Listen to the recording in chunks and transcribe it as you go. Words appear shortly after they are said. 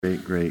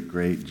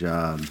Great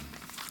job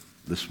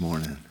this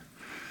morning.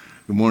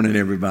 Good morning,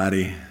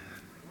 everybody.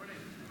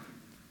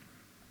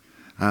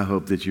 I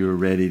hope that you are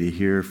ready to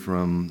hear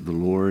from the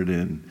Lord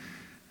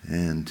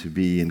and to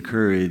be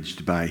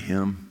encouraged by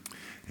Him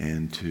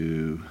and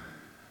to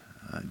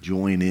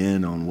join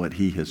in on what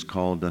He has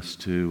called us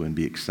to and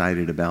be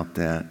excited about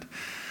that.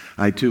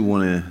 I too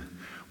want to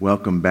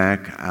welcome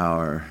back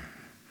our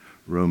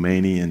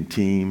Romanian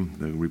team.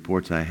 The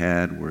reports I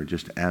had were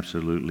just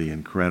absolutely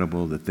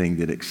incredible. The thing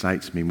that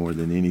excites me more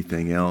than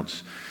anything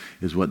else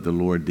is what the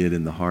Lord did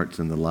in the hearts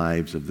and the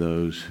lives of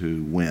those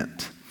who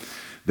went.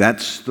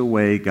 That's the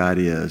way God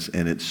is,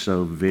 and it's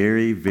so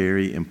very,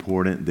 very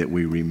important that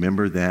we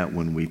remember that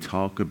when we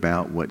talk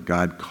about what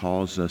God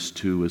calls us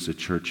to as a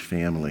church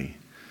family.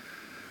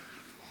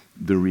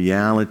 The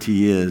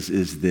reality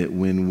is that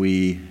when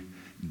we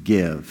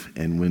give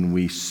and when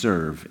we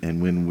serve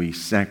and when we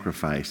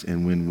sacrifice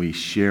and when we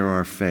share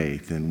our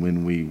faith and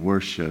when we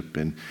worship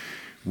and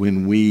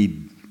when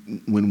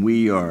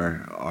we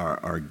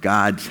are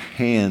God's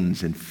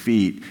hands and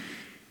feet,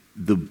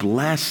 the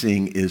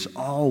blessing is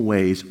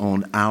always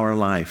on our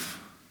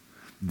life.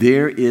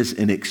 There is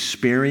an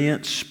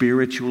experience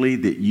spiritually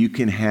that you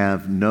can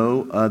have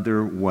no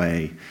other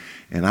way.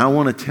 And I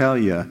want to tell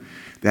you,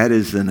 that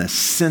is an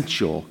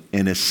essential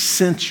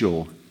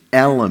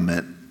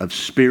element of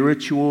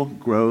spiritual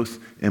growth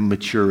and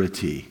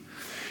maturity.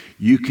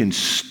 You can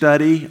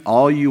study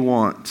all you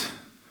want.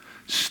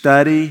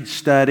 Study,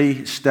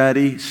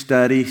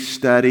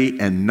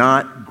 and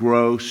not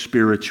grow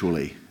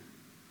spiritually.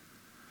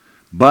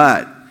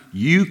 But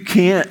you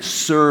can't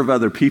serve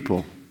other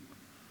people.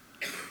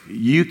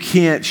 You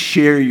can't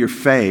share your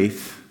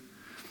faith.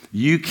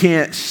 You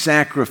can't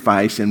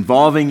sacrifice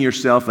involving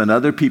yourself in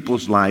other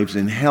people's lives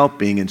and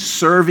helping and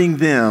serving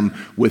them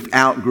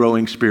without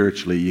growing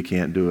spiritually. You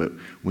can't do it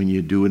when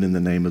you do it in the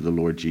name of the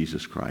Lord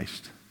Jesus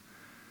Christ.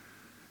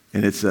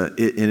 And it's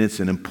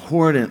an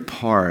important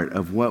part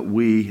of what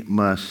we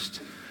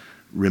must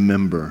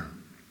remember.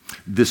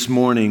 This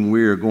morning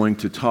we are going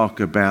to talk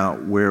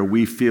about where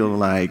we feel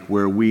like,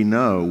 where we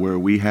know, where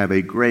we have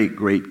a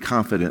great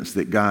confidence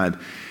that God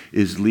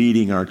is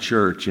leading our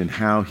church and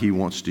how He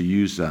wants to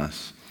use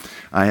us.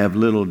 I have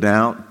little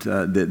doubt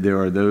that there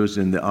are those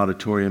in the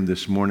auditorium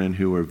this morning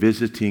who are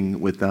visiting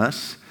with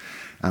us.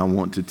 I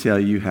want to tell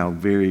you how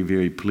very,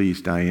 very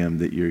pleased I am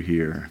that you're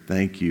here.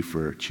 Thank you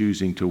for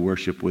choosing to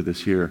worship with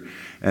us here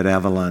at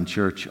Avalon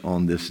Church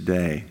on this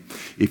day.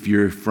 If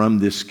you're from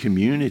this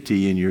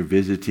community and you're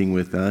visiting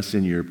with us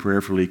and you're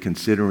prayerfully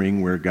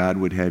considering where God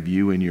would have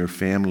you and your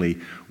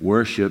family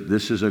worship,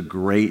 this is a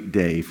great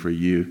day for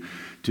you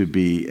to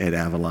be at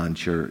Avalon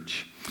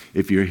Church.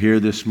 If you're here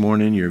this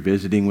morning, you're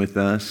visiting with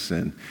us,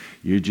 and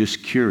you're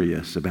just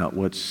curious about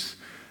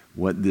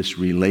what this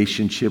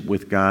relationship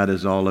with God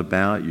is all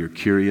about, you're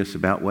curious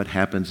about what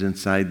happens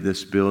inside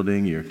this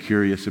building, you're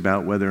curious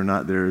about whether or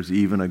not there's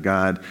even a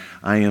God,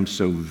 I am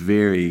so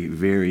very,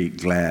 very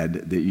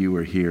glad that you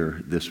are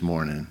here this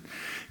morning.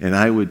 And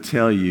I would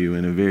tell you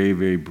in a very,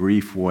 very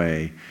brief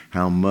way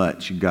how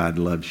much God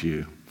loves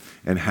you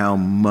and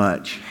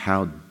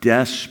how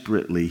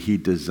desperately He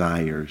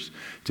desires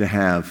to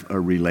have a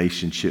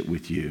relationship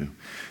with you,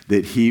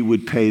 that He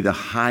would pay the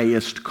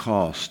highest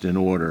cost in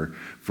order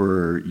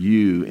for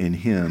you and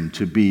Him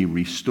to be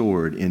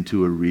restored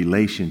into a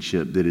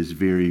relationship that is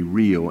very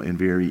real and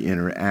very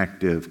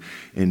interactive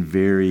and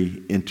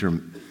very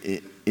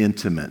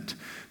intimate,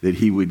 that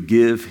He would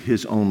give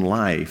His own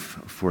life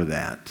for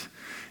that.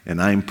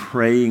 And I'm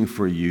praying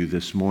for you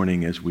this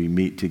morning as we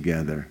meet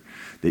together,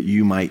 that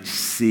you might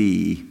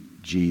see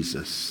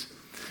Jesus,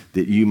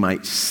 that you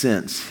might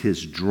sense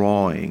His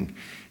drawing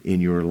in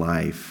your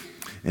life,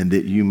 and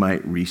that you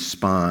might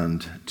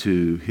respond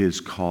to His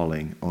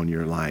calling on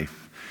your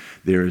life.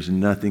 There is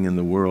nothing in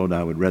the world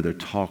I would rather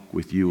talk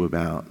with you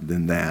about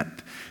than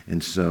that.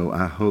 And so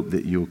I hope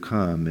that you'll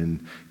come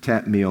and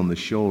tap me on the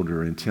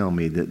shoulder and tell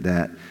me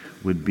that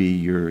would be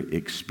your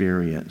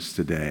experience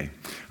today.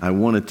 I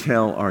want to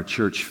tell our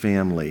church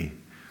family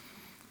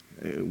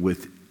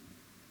with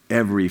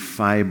every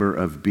fiber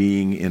of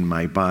being in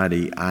my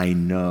body, I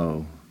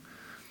know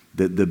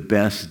that the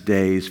best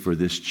days for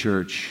this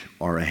church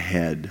are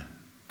ahead.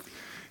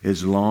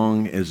 As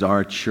long as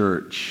our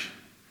church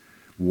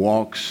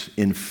walks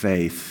in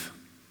faith,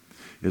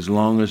 as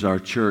long as our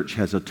church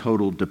has a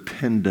total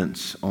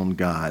dependence on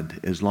God,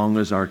 as long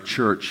as our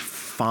church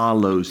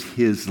follows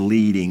His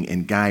leading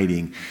and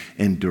guiding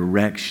and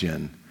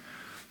direction,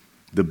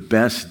 the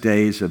best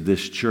days of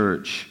this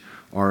church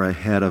are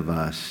ahead of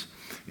us.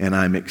 And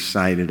I'm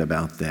excited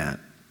about that.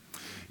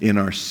 In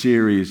our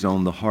series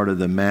on the heart of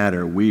the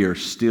matter, we are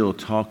still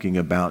talking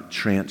about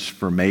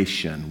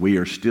transformation. We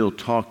are still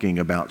talking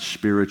about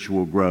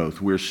spiritual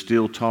growth. We're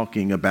still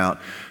talking about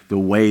the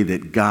way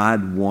that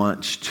God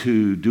wants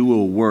to do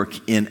a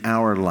work in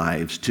our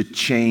lives, to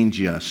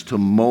change us, to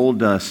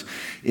mold us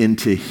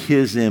into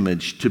His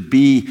image, to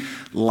be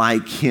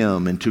like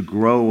Him, and to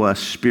grow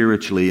us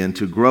spiritually, and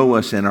to grow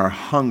us in our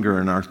hunger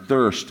and our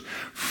thirst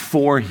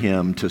for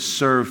Him, to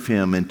serve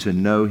Him and to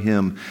know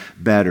Him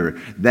better.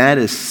 That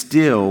is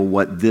still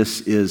what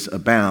this is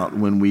about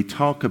when we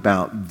talk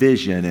about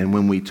vision and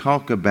when we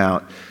talk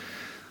about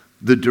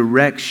the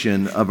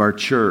direction of our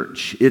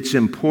church. It's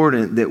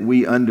important that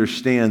we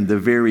understand the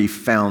very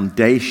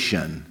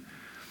foundation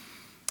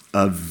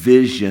of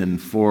vision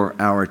for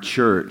our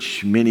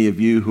church. Many of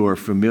you who are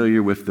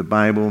familiar with the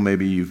Bible,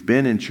 maybe you've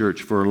been in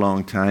church for a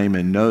long time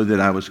and know that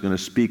I was going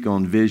to speak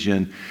on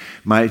vision,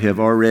 might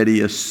have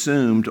already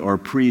assumed or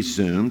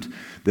presumed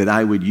that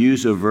I would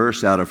use a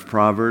verse out of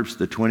Proverbs,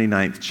 the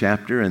 29th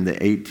chapter and the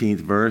 18th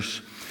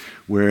verse,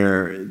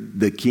 where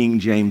the King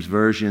James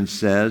Version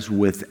says,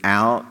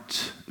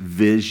 without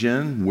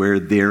vision, where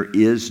there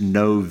is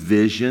no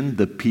vision,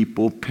 the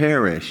people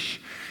perish.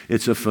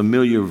 It's a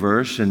familiar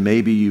verse, and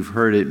maybe you've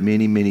heard it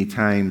many, many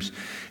times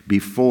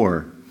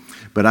before.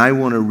 But I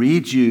want to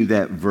read you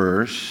that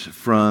verse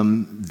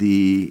from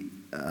the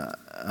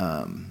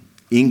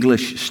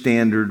English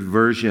Standard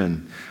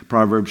Version,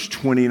 Proverbs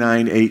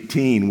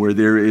 29:18, where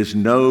there is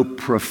no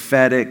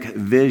prophetic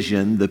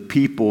vision, the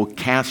people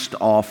cast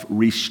off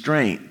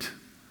restraint,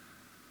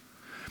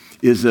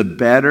 is a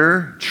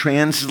better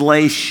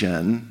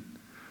translation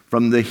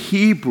from the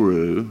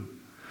Hebrew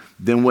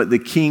than what the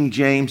King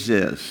James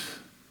is.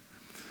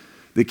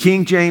 The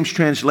King James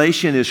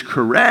translation is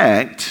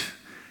correct.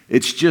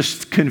 It's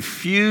just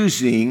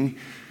confusing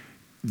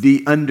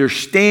the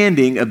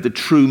understanding of the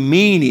true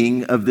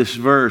meaning of this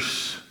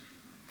verse.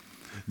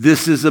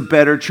 This is a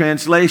better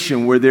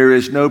translation, where there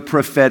is no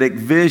prophetic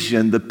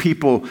vision. The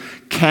people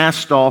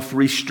cast off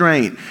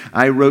restraint.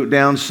 I wrote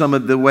down some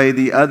of the way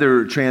the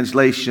other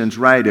translations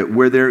write it.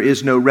 Where there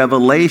is no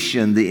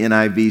revelation, the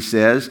NIV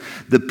says,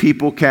 the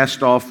people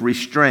cast off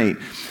restraint.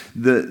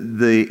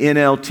 The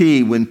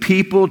NLT, when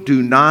people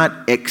do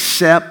not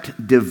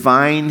accept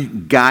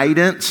divine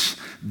guidance,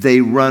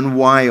 they run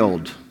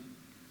wild.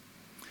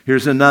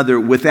 Here's another.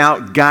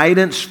 Without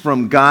guidance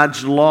from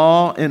God's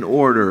law and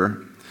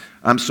order,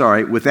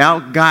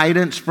 without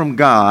guidance from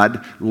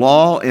God,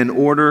 law and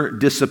order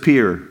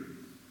disappear.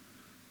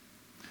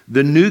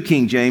 The New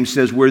King James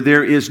says, where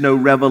there is no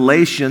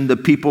revelation, the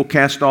people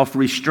cast off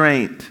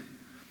restraint.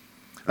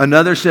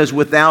 Another says,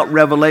 without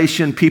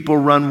revelation, people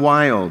run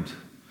wild.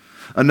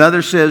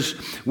 Another says,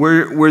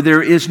 where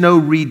there is no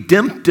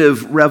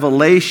redemptive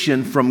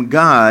revelation from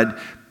God,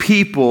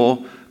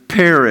 people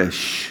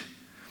perish.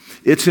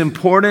 It's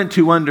important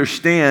to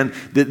understand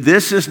that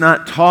this is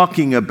not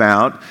talking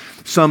about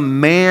some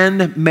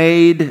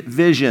man-made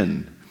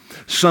vision,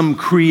 some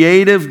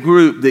creative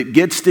group that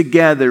gets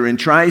together and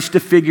tries to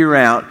figure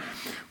out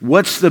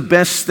what's the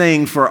best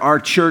thing for our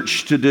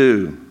church to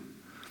do.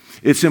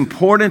 It's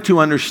important to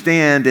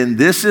understand, and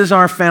this is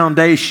our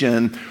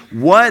foundation,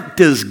 what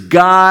does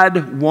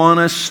God want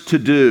us to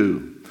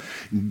do?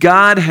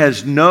 God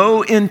has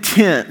no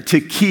intent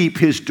to keep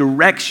His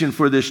direction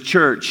for this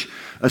church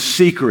a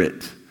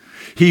secret.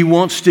 He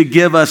wants to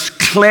give us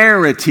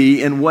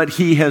clarity in what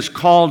He has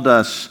called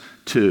us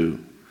to.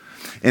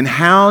 And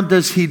how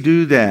does He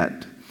do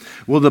that?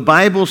 Well, the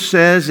Bible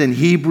says in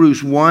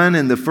Hebrews 1,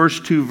 in the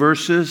first two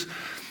verses,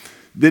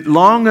 that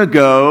long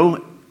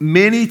ago,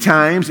 many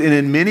times and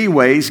in many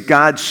ways,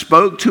 God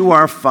spoke to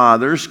our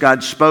fathers,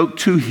 God spoke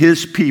to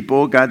His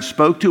people, God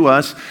spoke to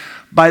us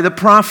by the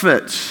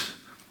prophets,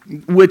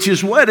 which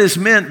is what is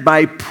meant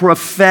by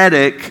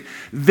prophetic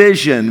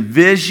vision.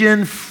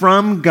 Vision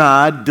from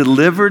God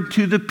delivered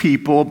to the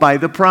people by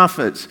the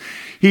prophets.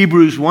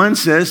 Hebrews 1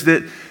 says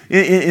that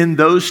in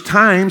those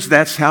times,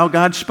 that's how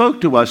God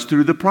spoke to us,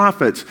 through the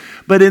prophets.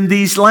 But in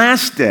these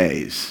last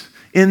days,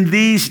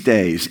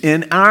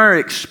 in our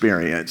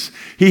experience,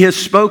 He has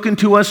spoken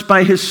to us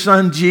by His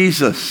Son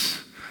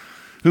Jesus,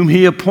 whom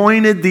He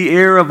appointed the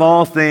heir of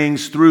all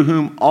things, through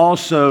whom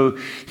also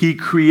He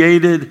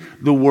created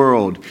the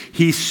world.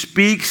 He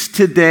speaks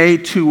today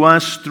to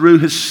us through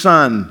His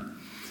Son.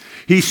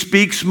 He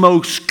speaks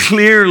most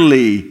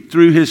clearly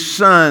through His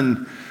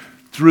Son,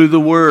 through the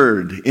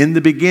Word. In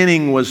the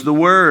beginning was the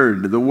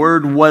Word. The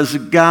Word was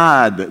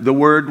God. The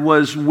Word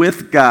was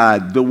with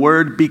God. The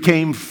Word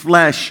became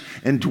flesh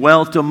and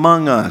dwelt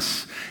among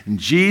us. And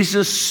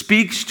Jesus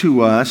speaks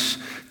to us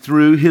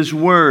through His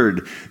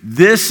Word.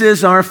 This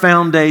is our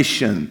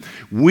foundation.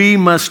 We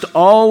must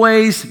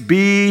always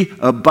be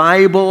a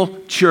Bible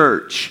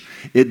church.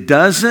 It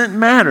doesn't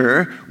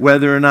matter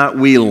whether or not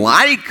we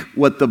like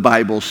what the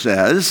Bible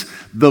says.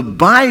 The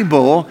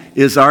Bible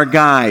is our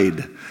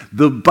guide.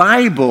 The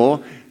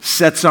Bible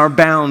sets our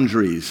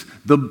boundaries.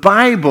 The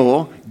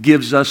Bible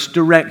gives us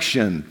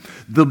direction.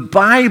 The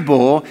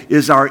Bible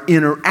is our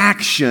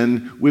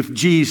interaction with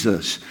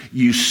Jesus.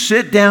 You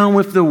sit down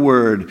with the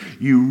Word,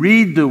 you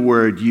read the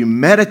Word, you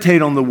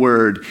meditate on the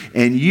Word,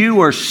 and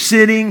you are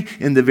sitting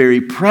in the very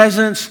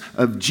presence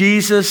of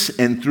Jesus,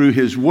 and through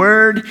His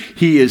Word,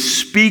 He is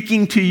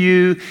speaking to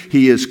you,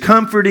 He is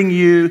comforting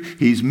you,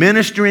 He's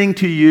ministering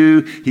to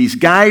you, He's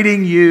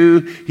guiding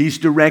you, He's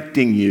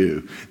directing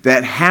you.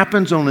 That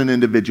happens on an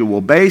individual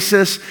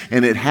basis,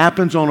 and it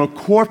happens on a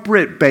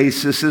corporate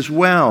basis as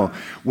well.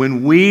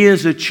 When we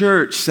as a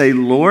church say,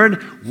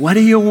 Lord, what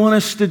do you want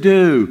us to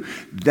do?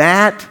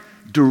 That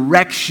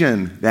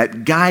direction,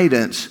 that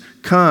guidance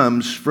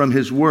comes from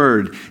His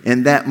Word,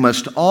 and that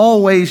must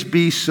always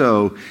be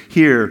so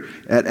here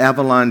at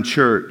Avalon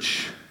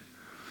Church.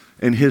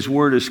 And His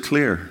Word is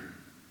clear.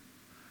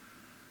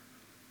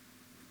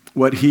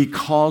 What He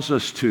calls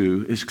us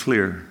to is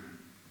clear.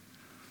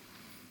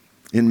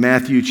 In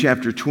Matthew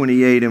chapter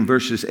 28 and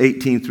verses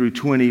 18 through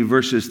 20,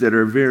 verses that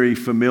are very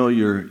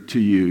familiar to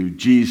you,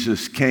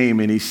 Jesus came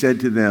and He said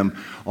to them,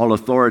 all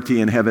authority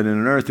in heaven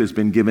and on earth has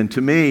been given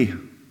to me.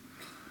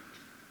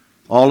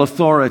 All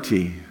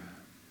authority.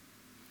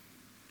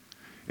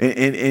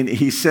 And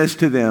He says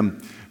to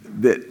them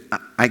that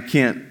I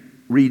can't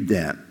read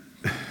that.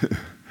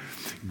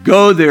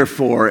 Go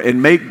therefore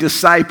and make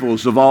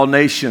disciples of all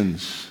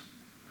nations.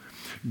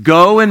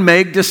 Go and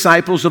make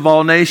disciples of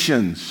all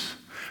nations.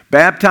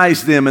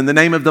 Baptize them in the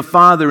name of the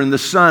Father and the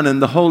Son and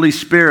the Holy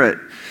Spirit.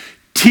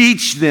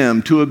 Teach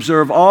them to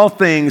observe all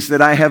things that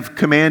I have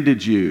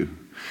commanded you.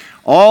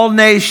 All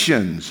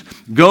nations,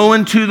 go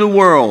into the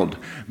world,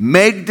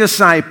 make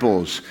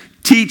disciples,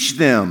 teach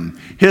them.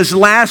 His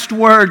last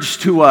words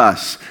to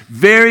us,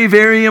 very,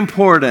 very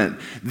important.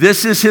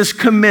 This is His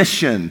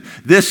commission.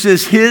 This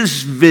is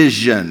His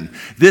vision.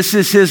 This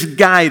is His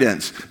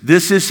guidance.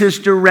 This is His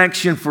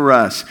direction for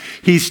us.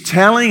 He's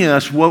telling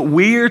us what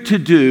we are to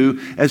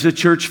do as a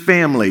church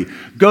family.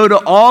 Go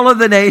to all of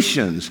the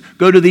nations.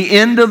 Go to the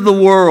end of the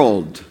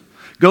world.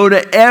 Go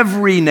to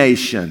every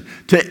nation,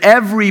 to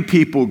every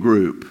people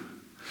group,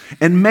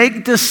 and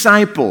make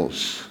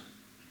disciples.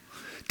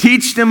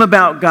 Teach them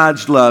about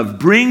God's love.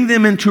 Bring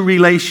them into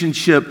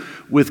relationship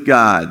with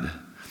God.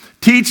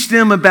 Teach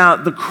them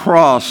about the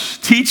cross.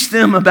 Teach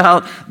them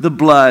about the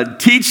blood.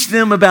 Teach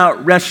them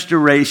about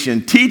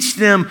restoration. Teach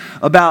them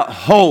about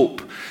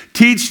hope.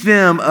 Teach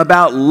them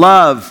about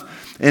love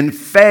and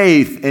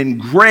faith and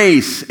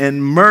grace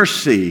and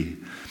mercy.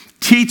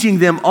 Teaching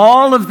them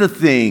all of the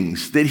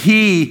things that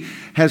He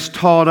has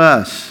taught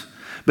us.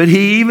 But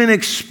He even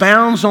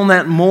expounds on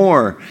that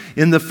more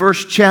in the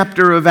first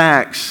chapter of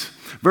Acts.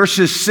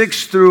 Verses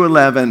 6 through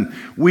 11,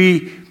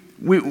 we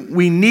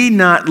need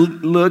not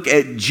look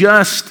at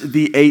just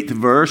the 8th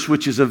verse,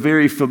 which is a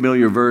very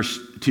familiar verse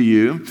to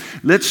you.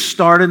 Let's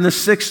start in the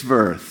 6th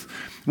verse.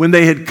 When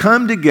they had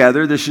come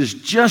together, this is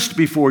just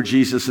before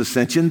Jesus'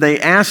 ascension, they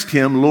asked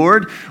Him,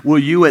 Lord, will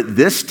you at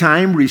this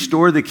time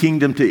restore the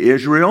kingdom to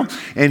Israel?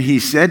 And He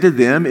said to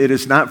them, it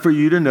is not for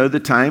you to know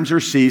the times or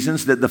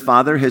seasons that the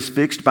Father has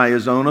fixed by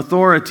His own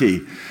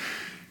authority.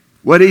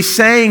 What He's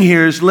saying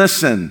here is,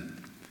 listen,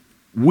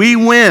 we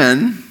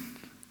win,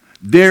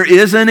 there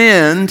is an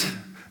end,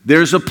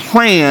 there's a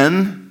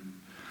plan,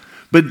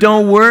 but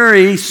don't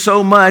worry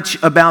so much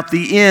about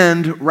the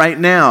end right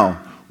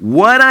now.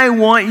 What I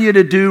want you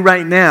to do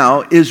right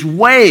now is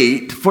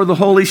wait for the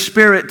Holy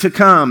Spirit to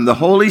come. The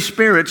Holy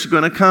Spirit's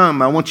going to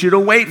come. I want you to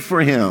wait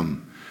for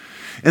Him.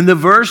 And the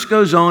verse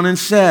goes on and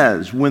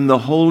says, when the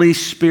Holy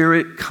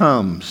Spirit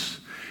comes,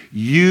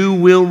 you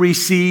will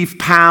receive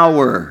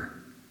power.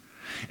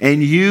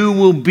 And you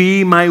will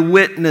be my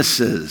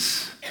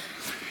witnesses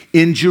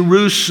in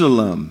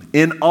Jerusalem,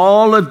 in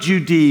all of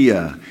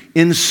Judea,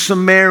 in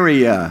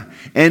Samaria,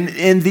 and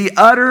in the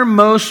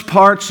uttermost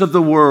parts of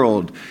the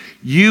world.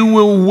 You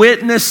will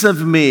witness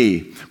of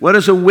me. What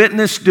does a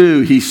witness do?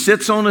 He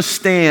sits on a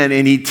stand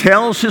and he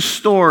tells his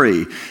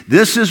story.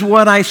 This is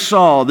what I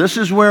saw. This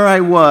is where I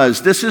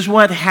was. This is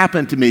what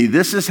happened to me.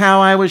 This is how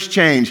I was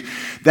changed.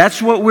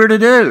 That's what we're to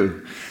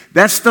do.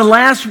 That's the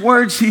last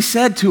words He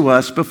said to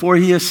us before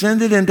He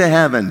ascended into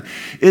heaven.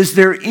 Is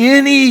there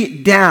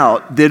any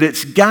doubt that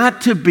it's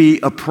got to be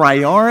a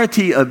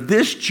priority of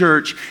this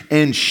church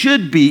and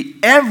should be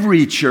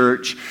every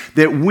church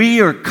that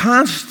we are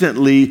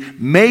constantly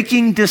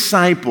making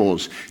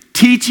disciples,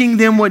 teaching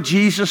them what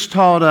Jesus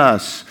taught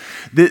us,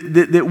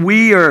 that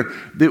we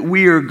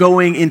are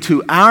going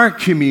into our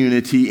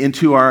community,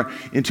 into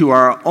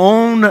our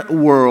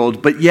own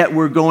world, but yet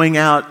we're going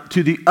out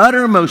to the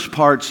uttermost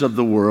parts of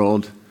the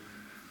world.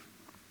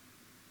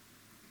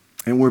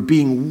 And we're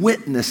being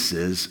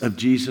witnesses of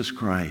Jesus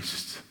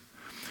Christ.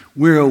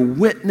 We're a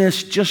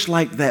witness just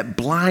like that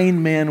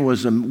blind man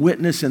was a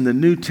witness in the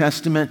New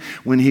Testament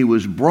when he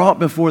was brought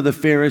before the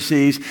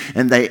Pharisees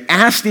and they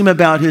asked him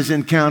about his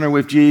encounter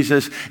with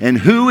Jesus and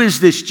who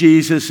is this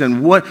Jesus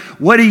and what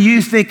do you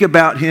think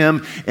about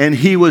him? And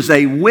he was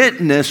a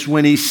witness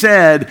when he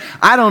said,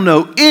 I don't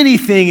know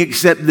anything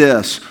except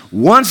this.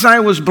 Once I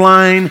was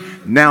blind,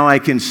 now I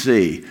can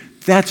see.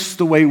 That's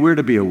the way we're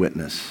to be a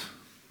witness.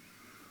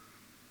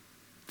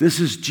 This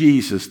is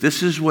Jesus.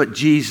 This is what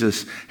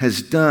Jesus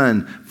has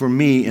done for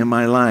me in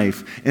my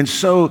life. And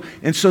so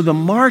the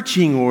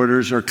marching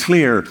orders are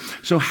clear.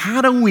 So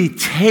how do we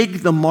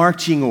take the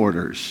marching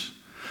orders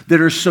that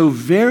are so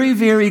very,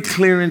 very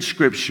clear in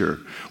Scripture,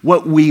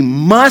 what we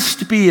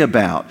must be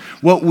about,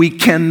 what we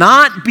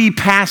cannot be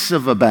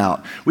passive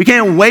about? We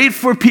can't wait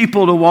for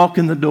people to walk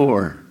in the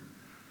door.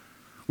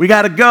 We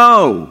got to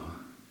go.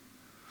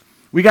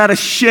 We got to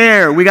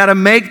share. We got to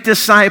make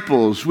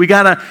disciples. We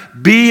got to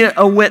be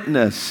a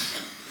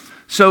witness.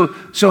 So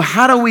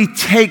how do we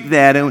take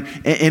that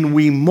and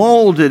we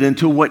mold it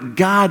into what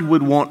God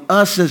would want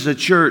us as a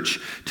church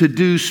to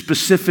do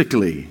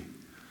specifically?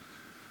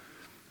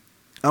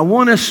 I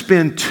want to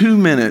spend 2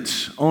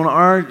 minutes on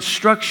our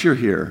structure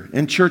here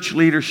in church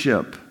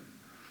leadership.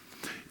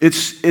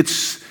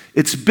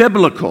 It's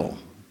biblical.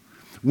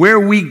 Where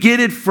we get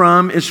it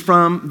from is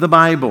from the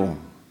Bible.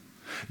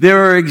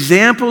 There are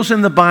examples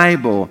in the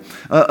Bible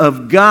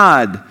of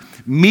God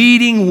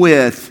meeting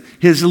with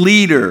his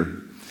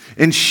leader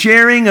and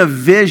sharing a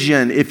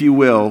vision, if you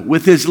will,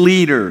 with his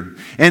leader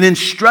and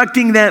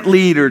instructing that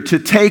leader to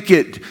take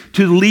it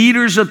to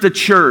leaders of the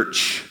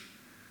church.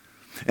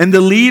 And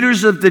the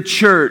leaders of the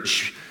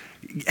church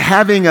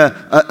having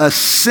a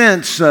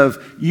sense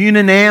of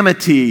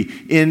unanimity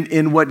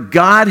in what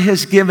God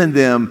has given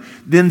them,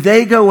 then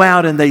they go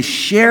out and they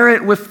share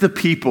it with the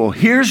people.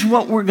 Here's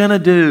what we're going to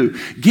do.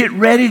 Get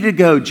ready to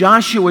go.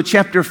 Joshua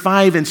chapter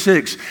 5 and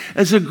 6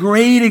 is a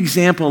great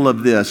example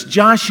of this.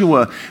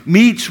 Joshua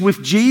meets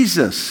with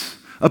Jesus,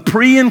 a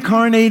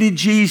pre-incarnated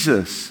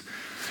Jesus.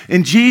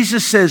 And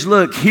Jesus says,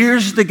 look,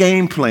 here's the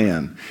game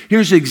plan.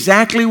 Here's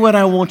exactly what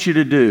I want you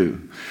to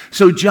do.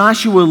 So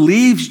Joshua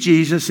leaves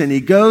Jesus and he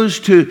goes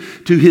to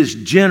his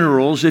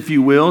generals, if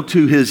you will,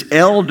 to his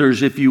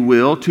elders, if you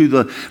will, to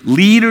the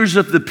leaders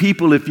of the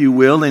people, if you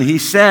will, and he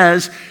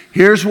says,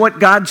 here's what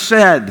God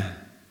said.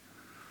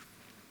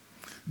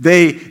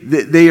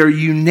 They are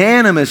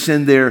unanimous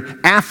in their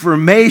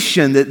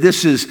affirmation that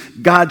this is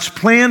God's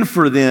plan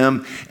for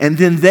them, and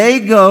then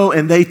they go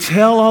and they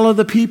tell all of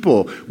the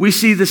people. We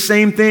see the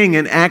same thing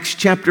in Acts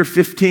chapter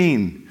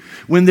 15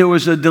 when there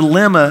was a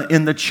dilemma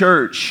in the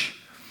church.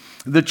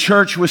 The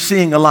church was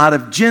seeing a lot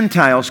of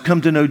Gentiles come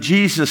to know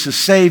Jesus as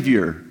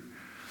Savior.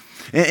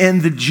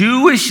 And the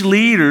Jewish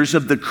leaders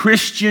of the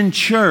Christian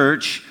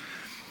church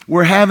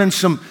were having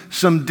some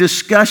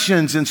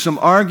discussions and some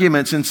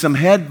arguments and some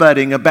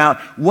headbutting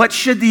about what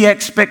should the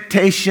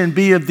expectation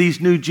be of these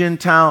new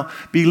Gentile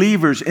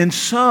believers. And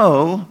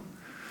so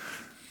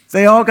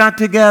they all got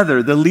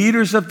together, the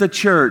leaders of the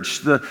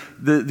church,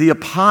 the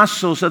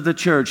apostles of the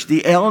church,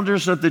 the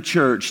elders of the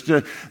church,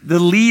 the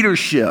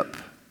leadership.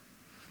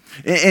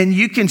 And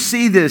you can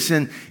see this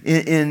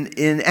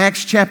in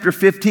Acts chapter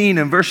 15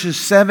 and verses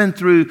 7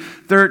 through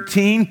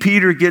 13.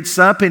 Peter gets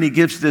up and he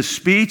gives this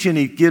speech and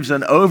he gives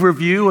an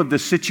overview of the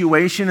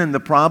situation and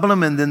the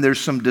problem, and then there's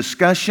some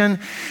discussion.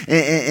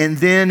 And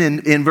then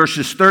in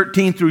verses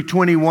 13 through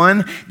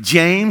 21,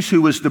 James,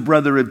 who was the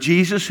brother of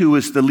Jesus, who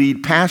was the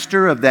lead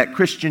pastor of that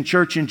Christian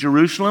church in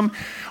Jerusalem,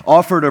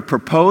 offered a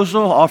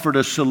proposal, offered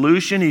a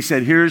solution. He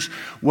said, here's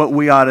what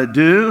we ought to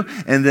do.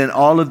 And then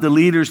all of the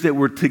leaders that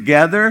were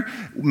together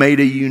made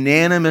a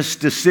unanimous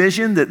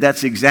decision that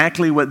that's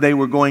exactly what they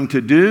were going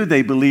to do.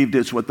 They believed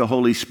it's what the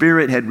Holy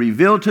Spirit had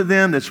revealed to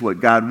them. That's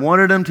what God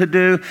wanted them to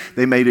do.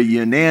 They made a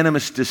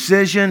unanimous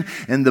decision.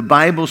 And the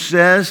Bible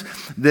says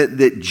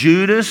that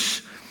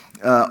Judas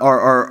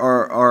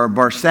or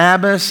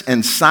Barsabbas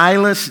and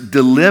Silas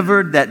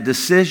delivered that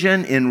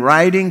decision in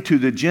writing to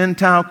the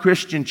Gentile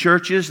Christian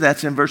churches.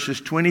 That's in verses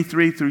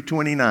 23 through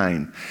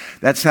 29.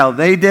 That's how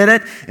they did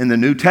it in the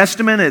New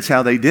Testament. It's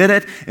how they did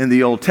it in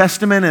the Old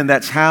Testament, and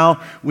that's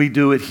how we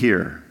do it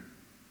here.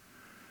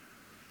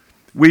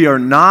 We are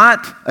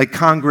not a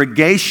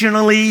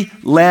congregationally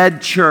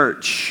led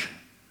church.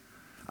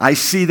 I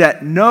see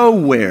that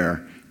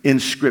nowhere in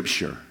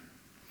Scripture.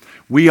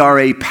 We are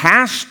a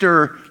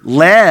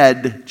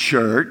pastor-led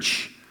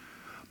church,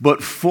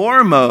 but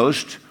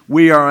foremost,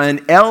 we are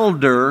an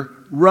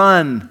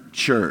elder-run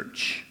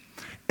church.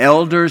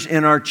 Elders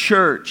in our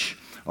church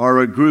are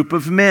a group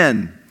of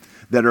men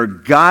that are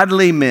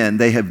godly men.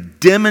 They have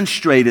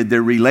demonstrated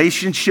their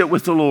relationship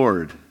with the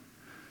Lord.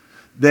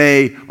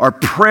 They are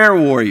prayer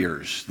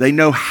warriors. They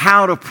know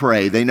how to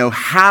pray. They know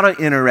how to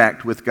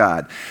interact with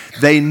God.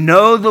 They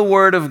know the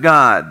Word of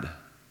God.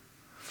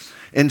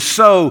 And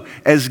so,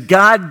 as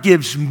God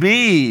gives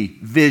me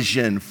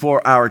vision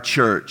for our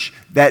church,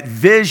 that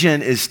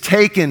vision is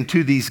taken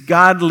to these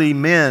godly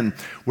men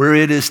where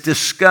it is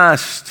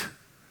discussed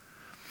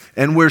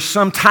and where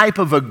some type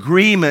of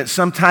agreement,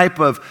 some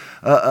type of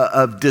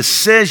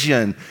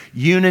decision,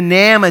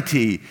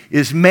 unanimity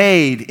is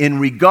made in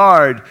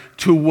regard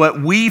to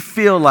what we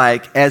feel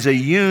like as a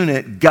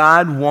unit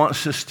God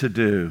wants us to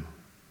do.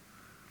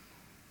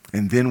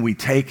 And then we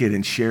take it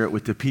and share it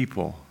with the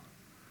people.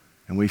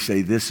 And we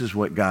say, this is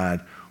what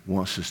God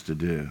wants us to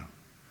do.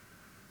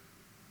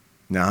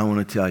 Now, I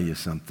want to tell you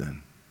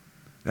something.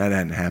 That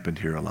hadn't happened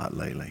here a lot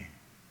lately.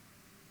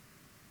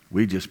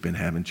 We've just been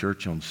having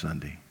church on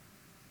Sunday.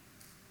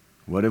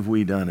 What have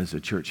we done as a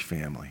church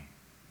family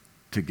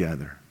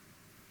together?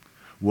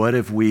 What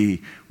have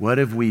we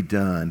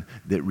done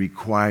that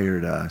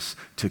required us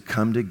to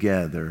come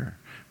together,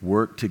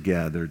 work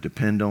together,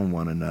 depend on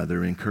one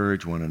another,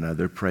 encourage one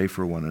another, pray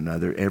for one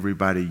another?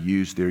 Everybody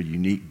use their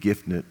unique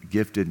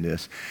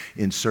giftedness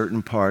in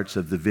certain parts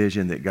of the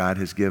vision that God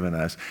has given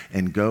us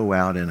and go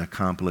out and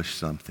accomplish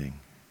something.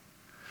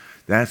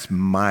 That's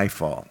my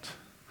fault.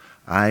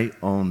 I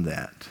own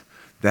that.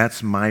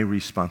 That's my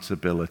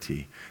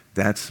responsibility.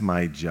 That's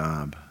my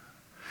job.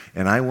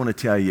 And I want to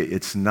tell you,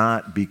 it's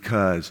not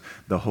because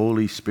the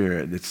Holy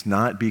Spirit, it's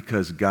not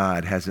because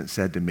God hasn't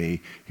said to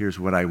me, here's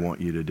what I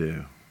want you to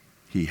do.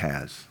 He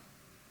has.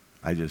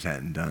 I just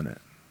hadn't done it.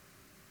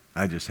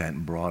 I just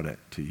hadn't brought it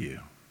to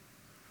you.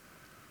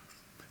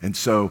 And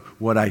so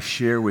what I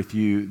share with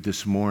you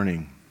this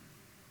morning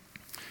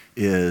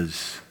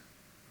is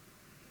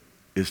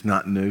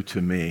not new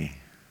to me.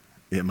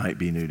 It might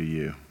be new to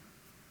you.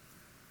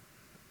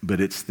 But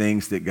it's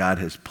things that God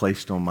has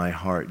placed on my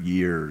heart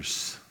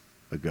years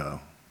ago.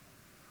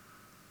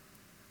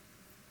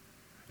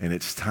 And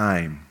it's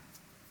time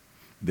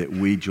that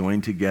we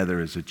join together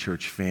as a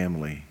church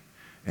family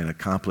and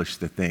accomplish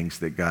the things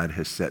that God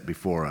has set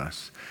before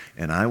us.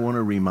 And I want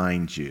to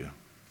remind you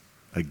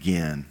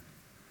again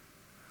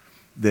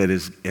that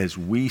as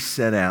we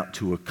set out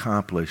to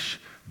accomplish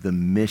the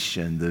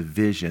mission, the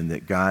vision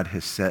that God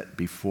has set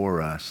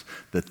before us,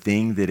 the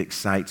thing that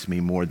excites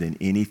me more than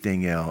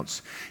anything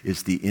else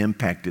is the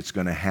impact it's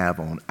going to have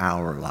on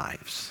our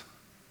lives.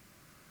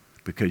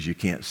 Because you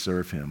can't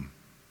serve him.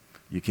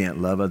 You can't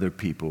love other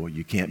people.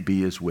 You can't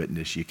be his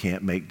witness. You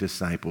can't make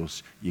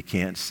disciples. You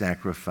can't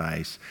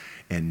sacrifice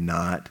and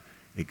not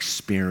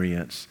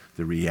experience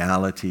the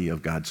reality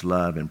of God's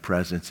love and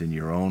presence in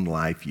your own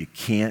life. You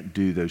can't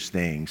do those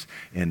things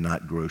and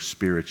not grow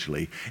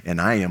spiritually.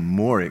 And I am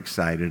more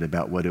excited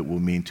about what it will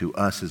mean to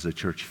us as a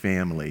church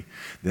family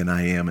than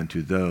I am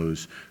into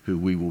those who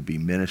we will be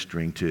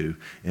ministering to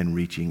and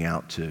reaching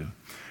out to.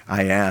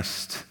 I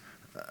asked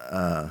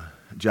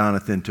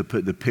Jonathan to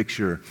put the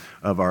picture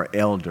of our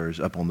elders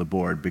up on the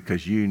board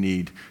because you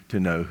need to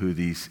know who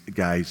these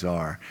guys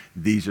are.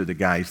 These are the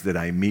guys that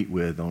I meet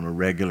with on a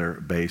regular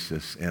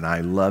basis, and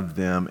I love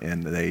them,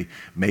 and they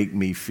make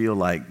me feel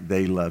like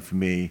they love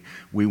me.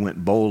 We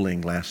went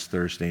bowling last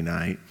Thursday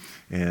night,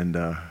 and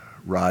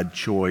Rod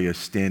Choi is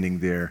standing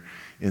there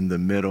in the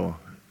middle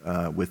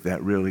with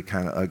that really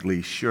kind of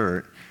ugly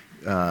shirt,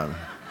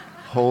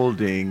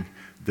 holding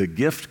the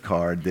gift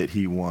card that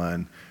he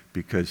won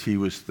because he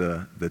was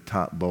the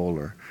top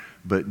bowler.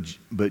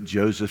 But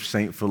Joseph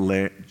St.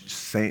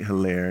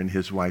 Hilaire and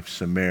his wife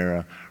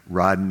Samara,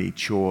 Rodney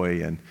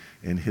Choi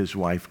and his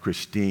wife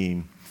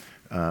Christine,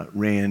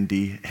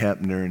 Randy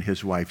Hepner and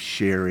his wife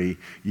Sherry.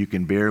 You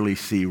can barely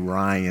see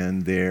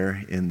Ryan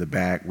there in the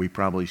back. We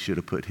probably should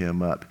have put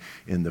him up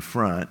in the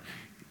front.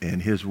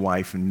 And his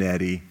wife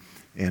Nettie,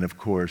 and of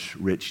course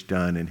Rich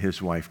Dunn and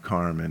his wife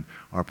Carmen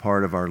are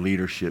part of our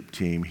leadership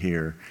team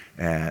here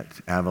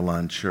at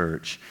Avalon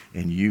Church.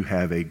 And you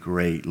have a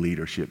great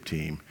leadership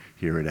team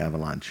here at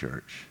Avalon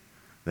Church.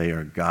 They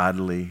are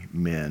godly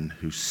men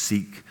who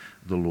seek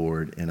the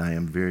Lord, and I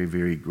am very,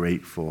 very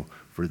grateful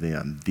for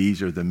them.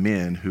 These are the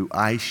men who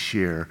I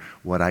share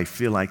what I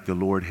feel like the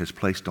Lord has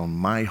placed on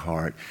my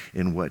heart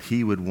and what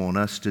he would want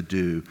us to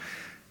do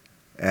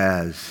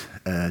as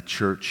a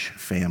church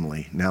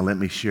family. Now let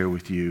me share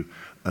with you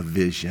a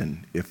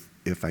vision,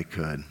 if I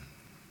could.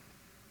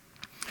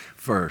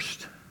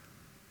 First,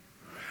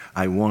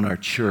 I want our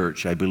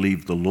church, I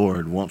believe the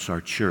Lord wants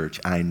our church,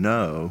 I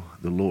know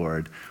the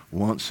Lord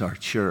wants our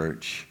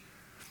church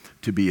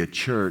to be a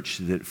church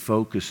that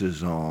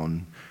focuses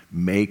on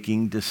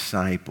making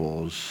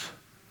disciples,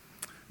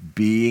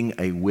 being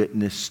a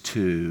witness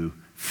to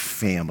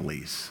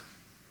families.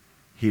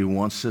 He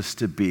wants us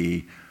to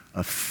be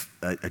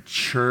a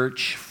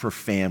church for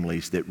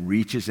families that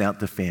reaches out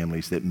to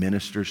families, that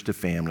ministers to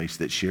families,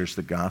 that shares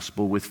the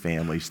gospel with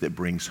families, that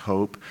brings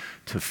hope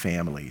to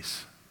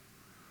families.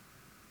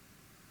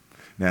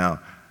 Now,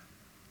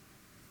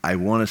 I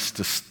want us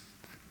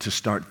to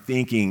start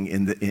thinking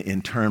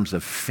in terms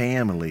of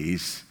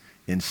families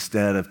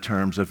instead of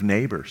terms of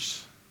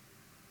neighbors,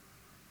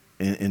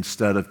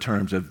 instead of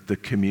terms of the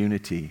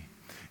community,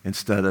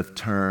 instead of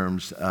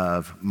terms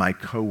of my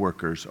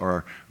coworkers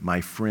or my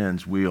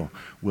friends. We'll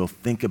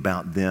think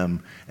about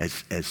them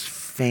as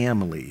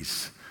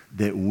families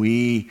that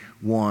we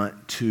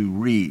want to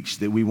reach,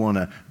 that we want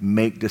to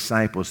make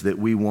disciples, that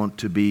we want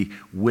to be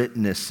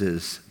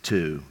witnesses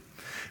to.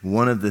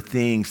 One of the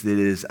things that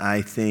is,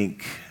 I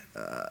think,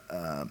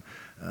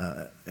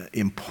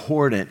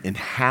 important in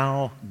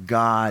how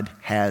God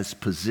has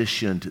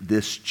positioned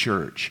this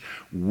church,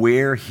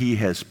 where he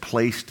has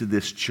placed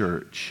this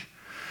church,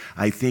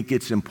 I think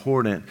it's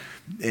important,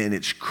 and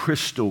it's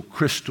crystal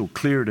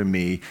clear to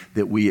me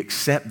that we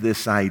accept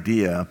this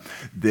idea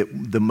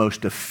that the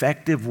most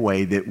effective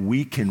way that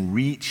we can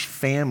reach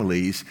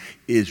families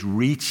is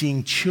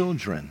reaching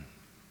children.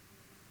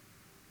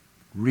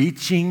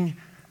 Reaching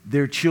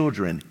their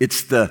children.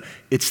 It's the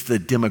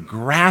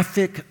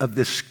demographic of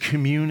this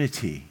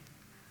community.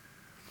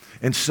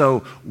 And so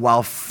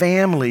while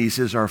families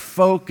is our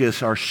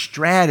focus, our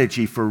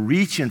strategy for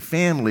reaching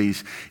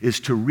families is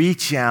to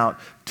reach out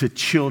to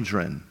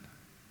children.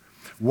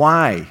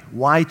 Why?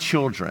 Why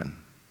children?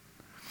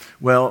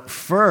 Well,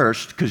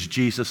 first, because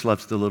Jesus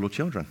loves the little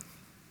children,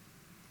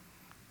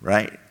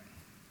 right?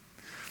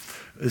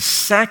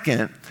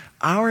 Second,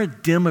 our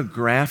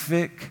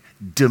demographic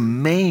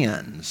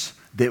demands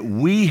that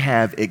we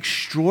have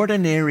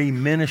extraordinary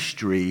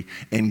ministry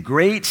and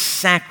great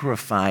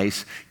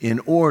sacrifice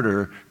in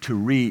order to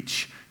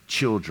reach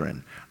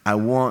children. I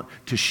want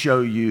to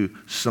show you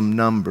some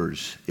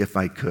numbers, if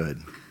I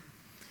could.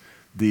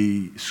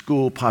 The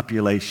school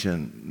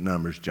population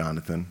numbers,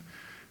 Jonathan.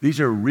 These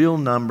are real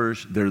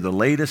numbers. They're the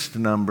latest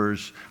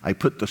numbers. I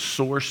put the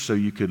source so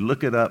you could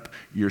look it up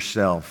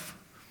yourself.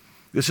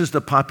 This is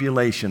the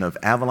population of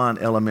Avalon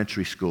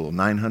Elementary School,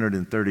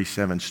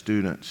 937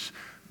 students.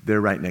 They're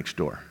right next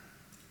door.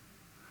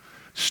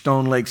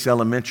 Stone Lakes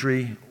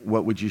Elementary,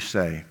 what would you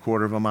say?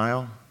 Quarter of a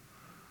mile?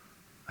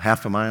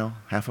 Half a mile?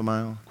 Half a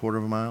mile? Quarter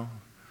of a mile?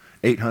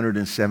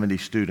 870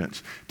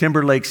 students.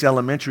 Timber Lakes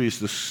Elementary is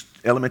the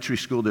elementary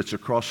school that's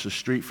across the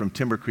street from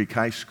Timber Creek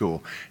High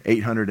School,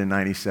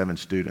 897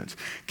 students.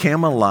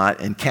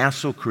 Camelot and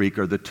Castle Creek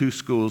are the two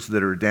schools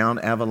that are down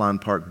Avalon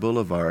Park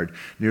Boulevard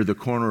near the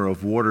corner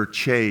of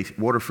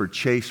Waterford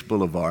Chase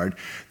Boulevard.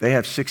 They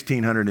have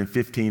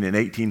 1,615 and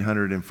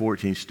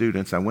 1,814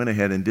 students. I went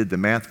ahead and did the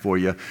math for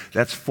you.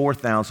 That's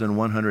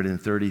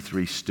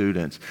 4,133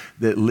 students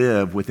that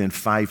live within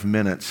 5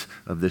 minutes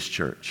of this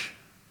church.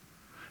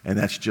 And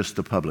that's just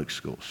the public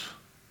schools.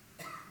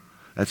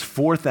 That's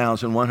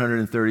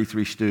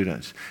 4,133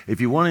 students. If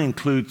you want to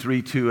include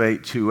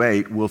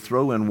 32828, we'll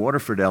throw in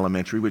Waterford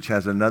Elementary, which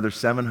has another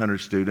 700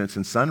 students,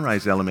 and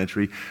Sunrise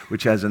Elementary,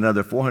 which has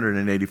another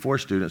 484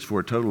 students,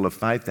 for a total of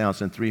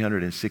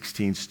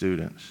 5,316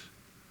 students.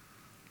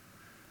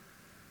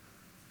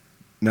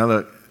 Now,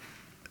 look,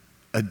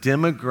 a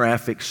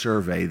demographic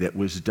survey that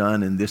was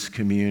done in this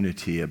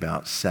community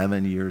about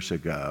 7 years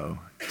ago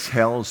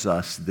tells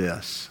us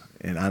this,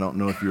 and I don't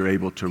know if you're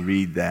able to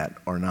read that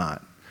or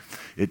not.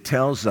 It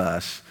tells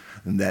us,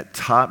 in that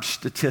top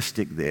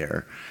statistic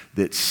there,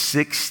 that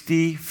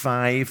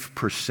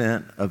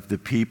 65% of the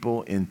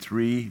people in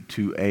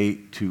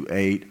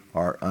 32828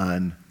 are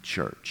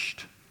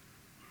unchurched.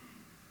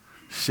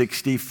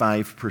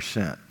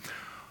 65%.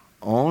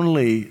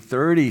 Only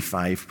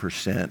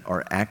 35%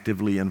 are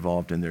actively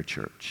involved in their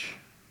church.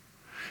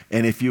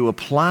 And if you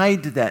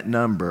applied that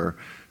number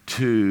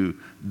to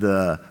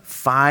the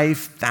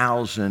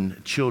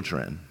 5,000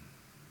 children,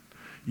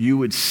 you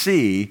would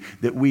see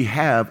that we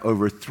have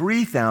over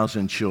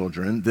 3,000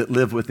 children that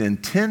live within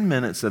 10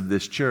 minutes of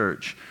this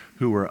church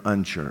who are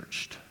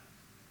unchurched.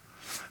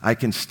 I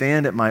can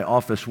stand at my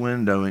office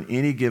window in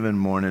any given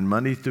morning,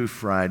 Monday through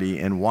Friday,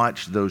 and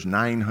watch those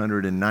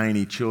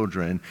 990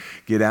 children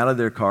get out of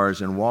their cars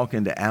and walk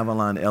into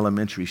Avalon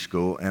Elementary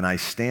School, and I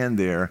stand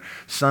there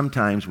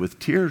sometimes with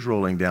tears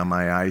rolling down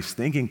my eyes,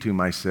 thinking to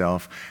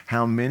myself,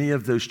 how many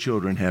of those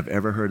children have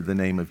ever heard the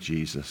name of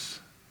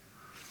Jesus?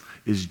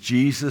 Is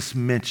Jesus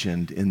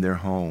mentioned in their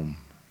home?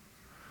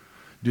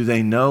 Do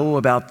they know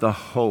about the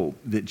hope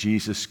that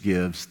Jesus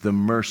gives, the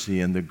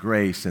mercy and the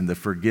grace and the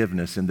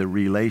forgiveness and the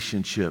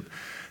relationship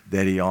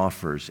that he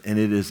offers? And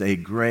it is a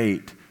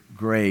great,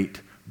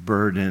 great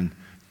burden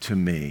to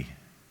me.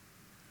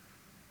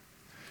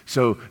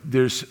 So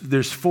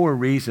there's four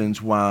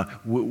reasons why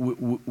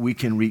we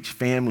can reach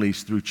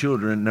families through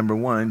children. Number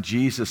one,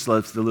 Jesus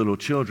loves the little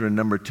children.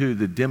 Number two,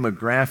 the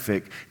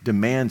demographic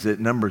demands it.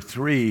 Number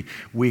three,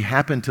 we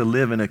happen to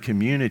live in a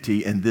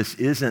community, and this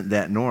isn't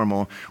that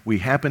normal. We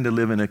happen to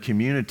live in a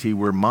community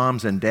where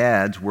moms and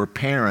dads, where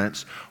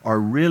parents are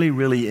really,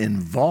 really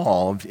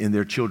involved in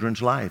their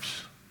children's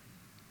lives.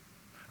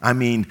 I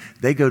mean,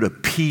 they go to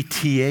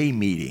PTA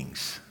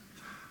meetings.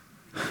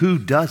 Who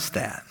does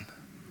that?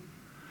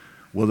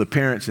 Well, the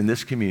parents in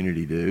this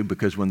community do,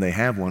 because when they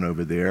have one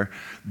over there,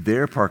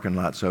 their parking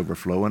lot's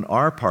overflowing,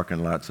 our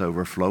parking lot's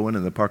overflowing,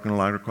 and the parking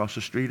lot across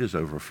the street is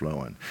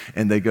overflowing.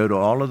 And they go to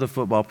all of the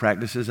football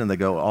practices, and they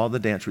go to all the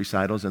dance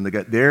recitals, and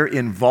they're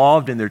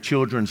involved in their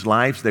children's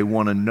lives. They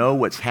want to know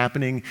what's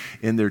happening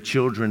in their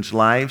children's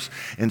lives.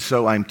 And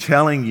so I'm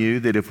telling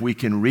you that if we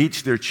can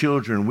reach their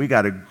children, we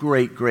got a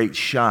great, great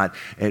shot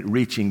at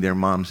reaching their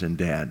moms and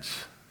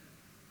dads.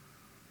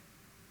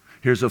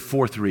 Here's a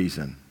fourth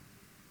reason.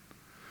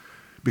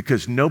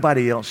 Because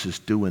nobody else is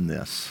doing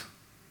this.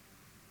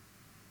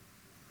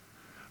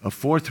 A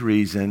fourth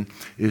reason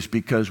is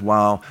because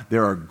while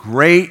there are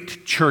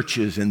great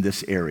churches in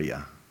this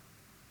area,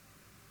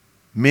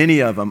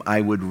 many of them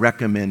I would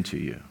recommend to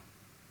you,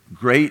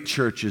 great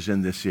churches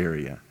in this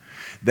area,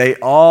 they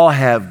all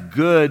have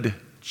good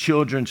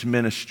children's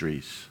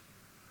ministries,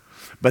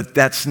 but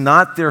that's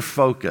not their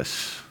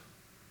focus.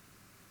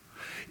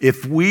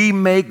 If we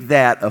make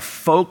that a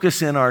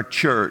focus in our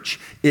church,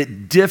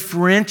 it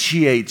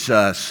differentiates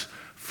us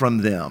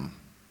from them.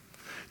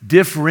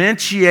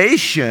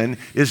 Differentiation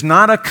is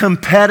not a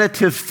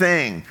competitive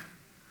thing.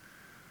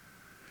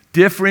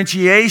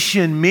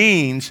 Differentiation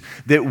means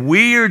that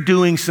we are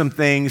doing some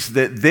things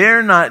that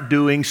they're not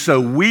doing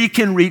so we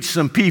can reach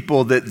some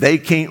people that they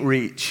can't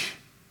reach.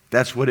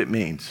 That's what it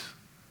means.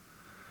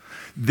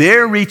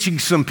 They're reaching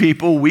some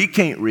people we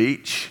can't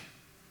reach.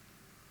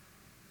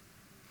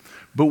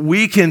 But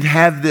we can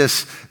have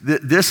this,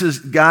 this is,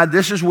 God,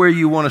 this is where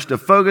you want us to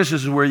focus.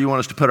 This is where you want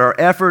us to put our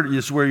effort.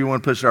 This is where you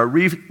want to put our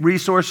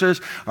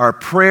resources, our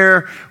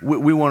prayer.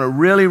 We want to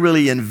really,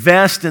 really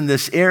invest in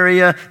this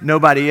area.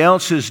 Nobody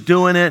else is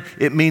doing it.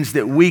 It means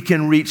that we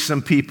can reach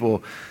some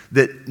people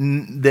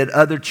that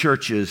other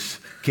churches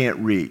can't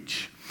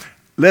reach.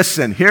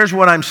 Listen, here's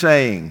what I'm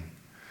saying.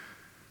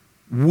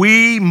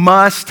 We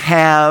must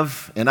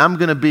have, and I'm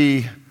going to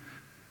be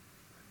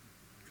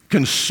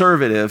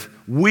conservative,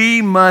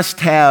 we must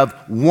have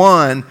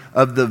one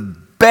of the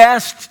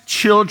best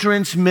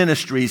children's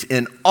ministries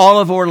in all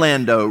of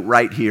Orlando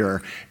right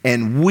here.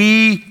 And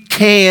we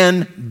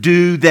can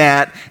do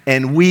that,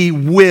 and we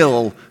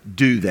will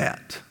do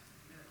that.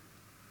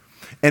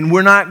 And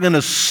we're not going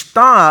to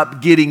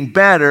stop getting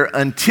better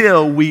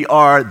until we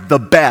are the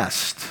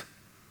best.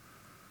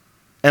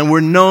 And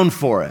we're known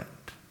for it.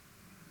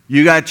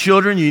 You got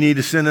children, you need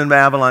to send them to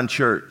Avalon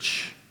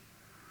Church.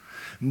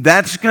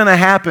 That's going to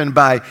happen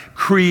by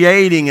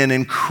creating an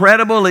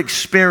incredible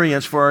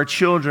experience for our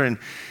children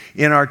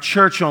in our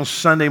church on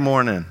Sunday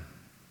morning.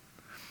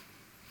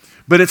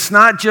 But it's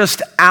not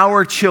just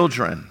our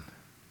children.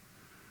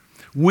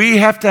 We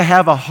have to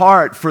have a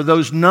heart for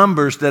those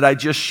numbers that I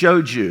just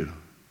showed you.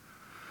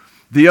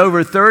 The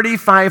over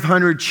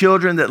 3,500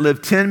 children that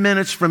live 10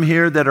 minutes from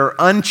here that are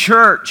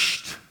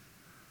unchurched.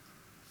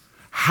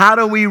 How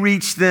do we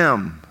reach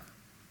them?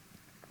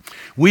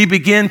 We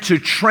begin to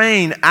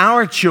train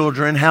our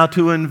children how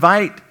to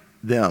invite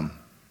them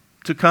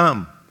to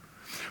come.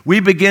 We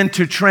begin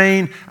to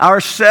train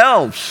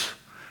ourselves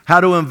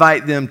how to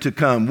invite them to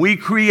come. We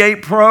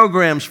create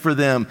programs for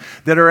them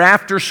that are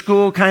after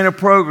school kind of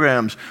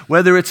programs,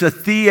 whether it's a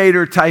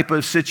theater type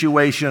of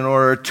situation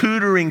or a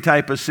tutoring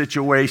type of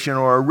situation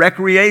or a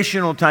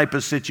recreational type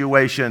of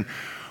situation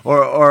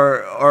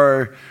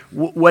or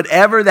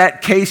whatever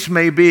that case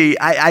may be,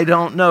 I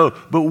don't know.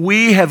 But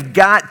we have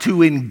got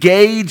to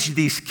engage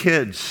these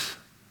kids.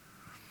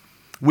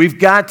 We've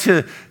got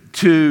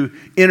to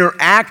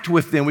interact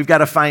with them. We've got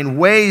to find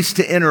ways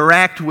to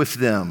interact with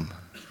them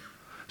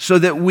so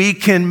that we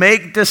can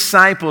make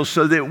disciples,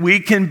 so that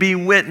we can be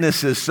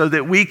witnesses, so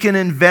that we can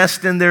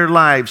invest in their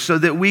lives, so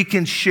that we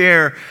can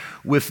share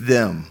with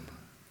them.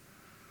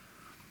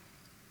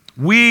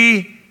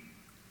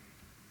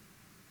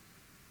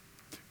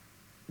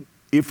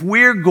 If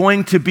we're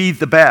going to be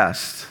the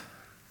best,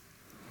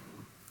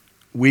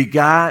 we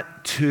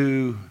got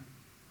to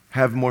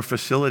have more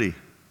facility.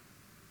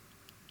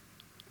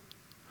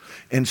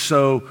 And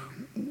so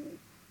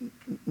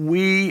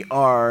we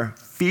are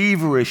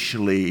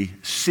feverishly,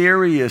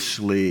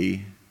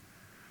 seriously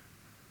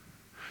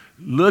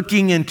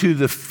looking into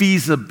the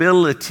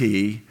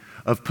feasibility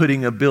of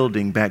putting a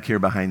building back here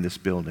behind this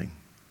building.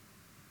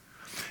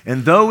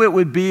 And though it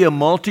would be a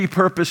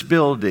multi-purpose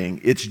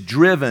building, it's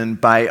driven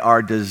by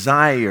our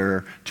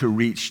desire to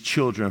reach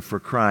children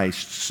for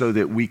Christ so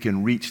that we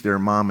can reach their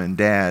mom and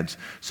dads,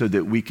 so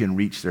that we can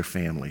reach their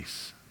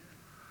families.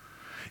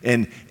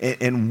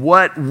 And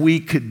what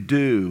we could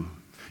do,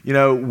 you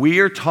know, we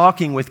are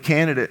talking with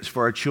candidates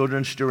for our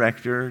children's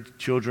director,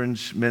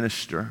 children's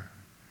minister.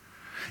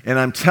 And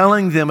I'm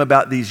telling them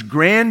about these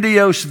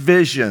grandiose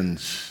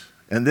visions.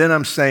 And then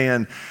I'm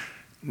saying,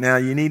 now,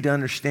 you need to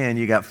understand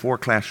you got 4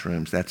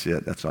 classrooms. That's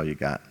it. That's all you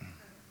got.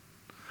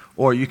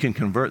 Or you can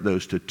convert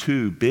those to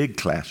 2 big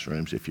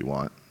classrooms if you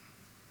want.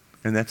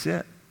 And that's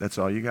it. That's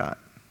all you got.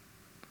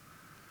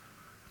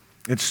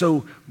 And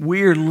so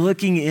we're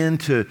looking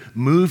into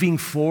moving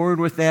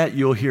forward with that.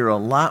 You'll hear a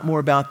lot more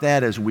about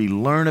that as we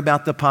learn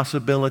about the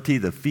possibility,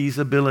 the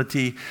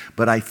feasibility.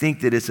 But I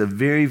think that it's a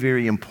very,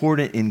 very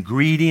important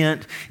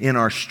ingredient in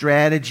our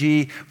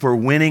strategy for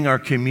winning our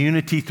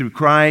community through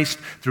Christ,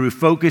 through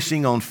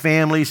focusing on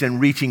families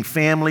and reaching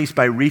families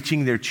by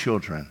reaching their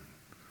children.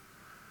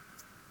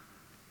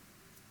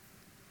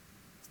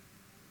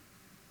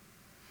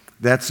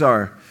 That's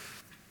our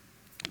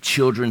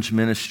children's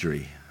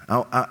ministry.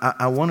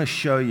 I want to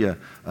show you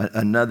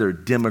another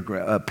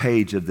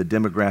page of the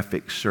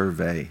demographic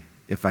survey,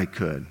 if I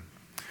could.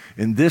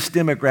 In this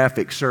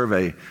demographic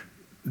survey,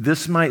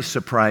 this might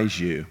surprise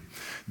you.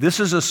 This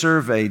is a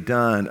survey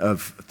done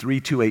of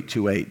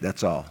 32828,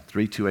 that's all,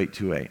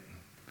 32828.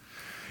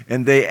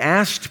 And they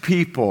asked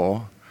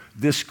people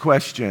this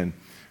question,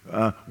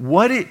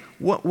 what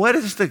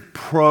is the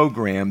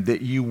program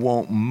that you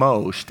want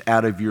most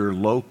out of your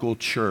local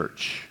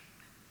church?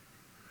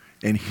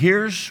 And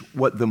here's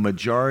what the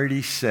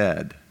majority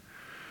said.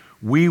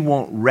 We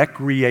want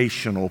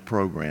recreational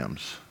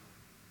programs.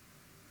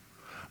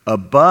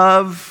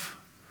 Above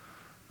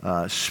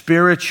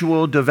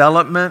spiritual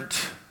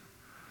development,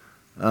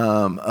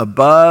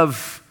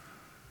 above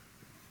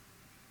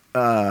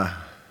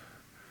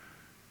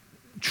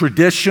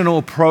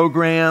traditional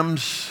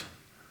programs.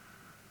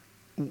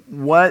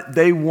 What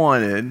they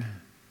wanted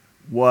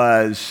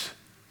was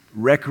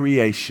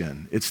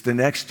recreation. It's the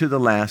next to the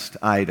last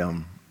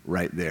item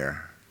right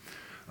there.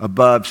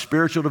 Above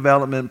spiritual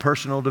development,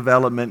 personal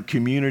development,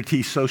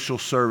 community, social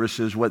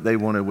services, what they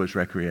wanted was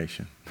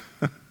recreation.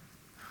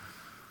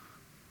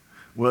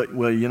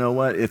 Well, you know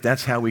what? If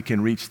that's how we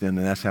can reach them,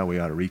 then that's how we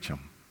ought to reach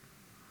them.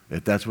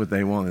 If that's what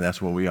they want, then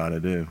that's what we ought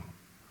to do.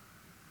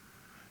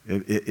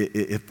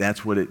 If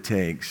that's what it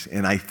takes.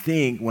 And I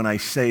think when I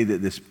say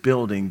that this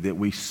building that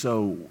we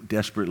so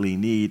desperately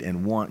need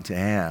and want to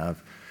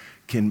have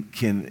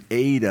can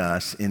aid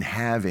us in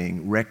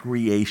having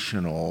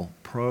recreational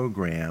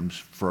programs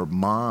for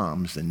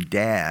moms and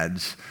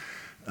dads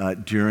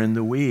during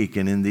the week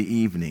and in the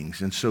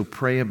evenings. And so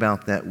pray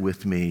about that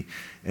with me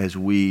as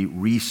we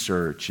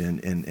research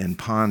and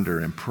ponder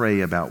and pray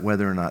about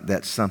whether or not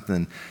that's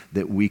something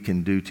that we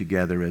can do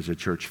together as a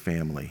church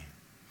family.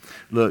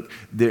 Look,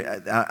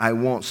 I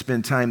won't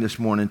spend time this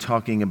morning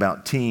talking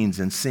about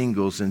teens and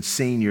singles and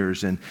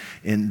seniors and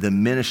the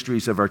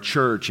ministries of our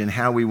church and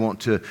how we want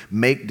to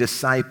make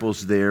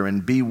disciples there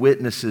and be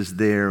witnesses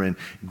there and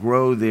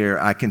grow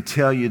there. I can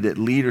tell you that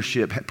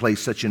leadership plays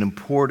such an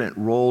important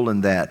role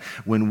in that.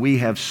 When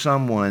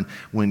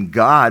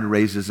God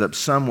raises up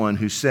someone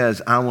who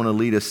says, I want to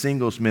lead a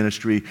singles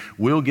ministry,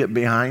 we'll get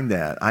behind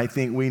that. I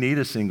think we need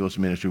a singles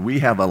ministry. We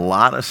have a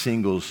lot of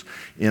singles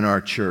in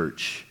our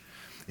church.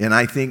 And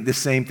I think the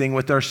same thing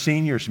with our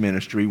seniors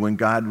ministry. When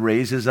God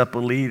raises up a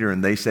leader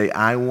and they say,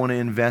 I want to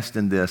invest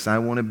in this, I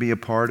want to be a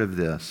part of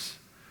this.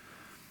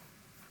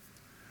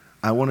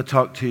 I want to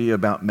talk to you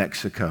about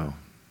Mexico.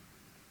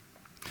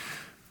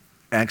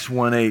 Acts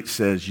 1:8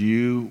 says,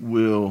 you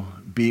will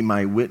be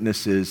my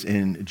witnesses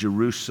in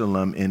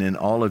Jerusalem and in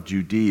all of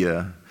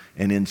Judea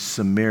and in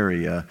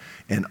Samaria,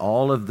 and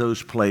all of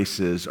those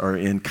places are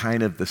in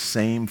kind of the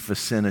same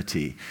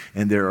vicinity.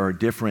 And there are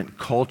different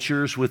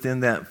cultures within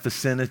that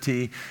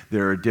vicinity.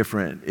 There are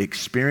different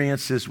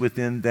experiences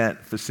within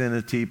that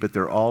vicinity, but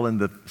they're all in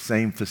the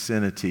same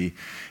vicinity.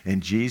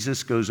 And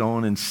Jesus goes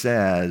on and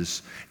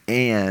says,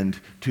 and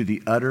to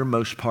the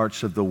uttermost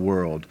parts of the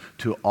world,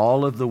 to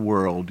all of the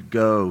world,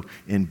 go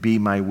and be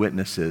my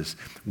witnesses.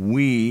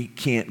 We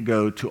can't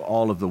go to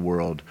all of the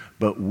world,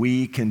 but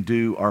we can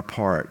do our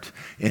part.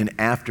 And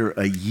after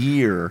a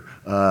year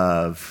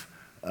of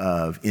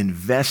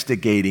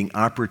investigating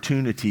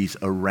opportunities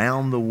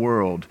around the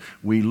world,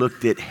 we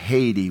looked at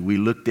Haiti, we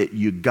looked at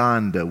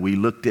Uganda, we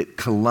looked at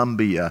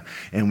Colombia,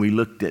 and we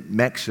looked at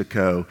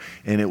Mexico,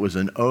 and it was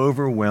an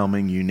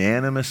overwhelming,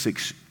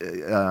 unanimous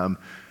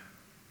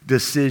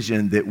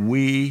decision that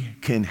we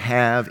can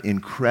have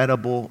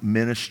incredible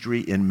ministry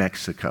in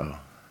Mexico.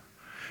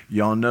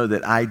 Y'all know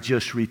that I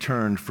just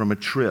returned from a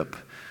trip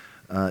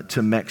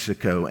to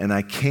Mexico, and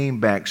I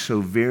came back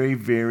so very,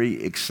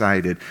 very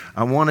excited.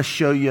 I want to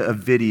show you a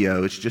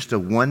video. It's just a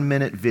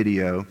 1-minute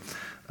video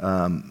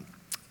of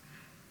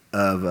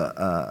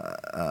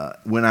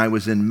when I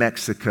was in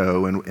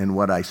Mexico and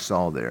what I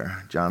saw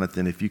there.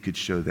 Jonathan, if you could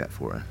show that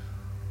for us.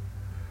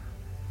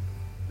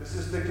 This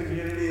is the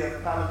community of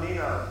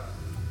Palomino.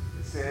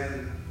 It's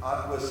in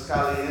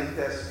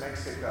Aguascalientes,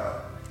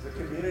 Mexico. It's a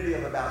community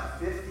of about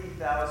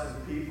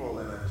 50,000 people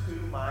in a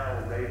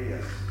 2-mile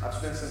radius. I've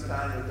spent some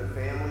time with the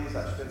families.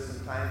 I've spent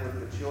some time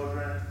with the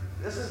children.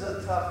 This is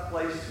a tough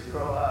place to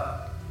grow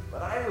up.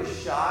 But I was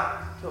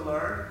shocked to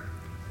learn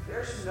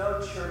there's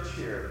no church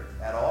here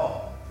at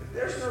all. If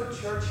there's no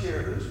church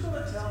here, who's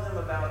going to tell them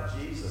about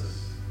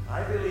Jesus?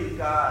 I believe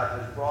God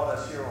has brought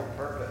us here on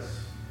purpose.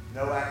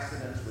 No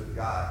accidents with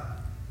God.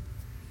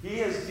 He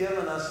has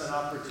given us an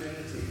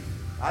opportunity.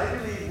 I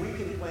believe we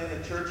can plant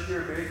a church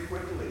here very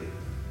quickly.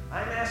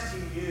 I'm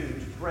asking you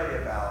to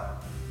pray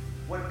about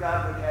what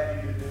God would have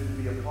you to do to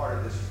be a part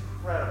of this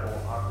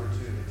incredible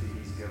opportunity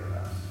He's given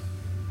us.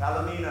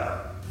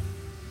 Palomino,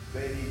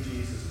 they need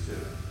Jesus too.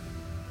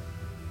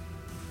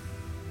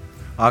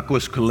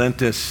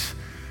 Aguascalientes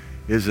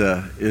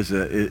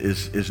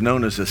is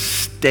known as a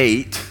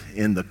state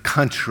in the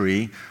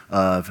country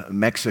of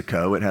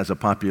Mexico. It has a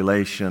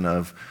population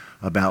of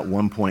about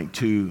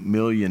 1.2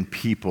 million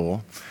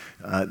people.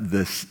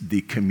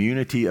 The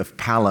community of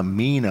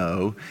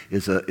Palomino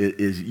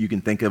is you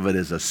can think of it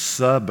as a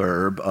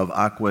suburb of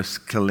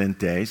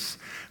Aguascalientes,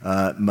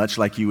 much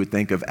like you would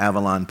think of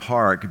Avalon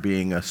Park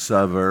being a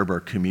suburb or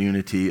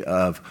community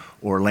of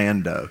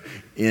Orlando.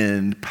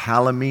 In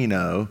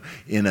Palomino,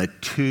 in a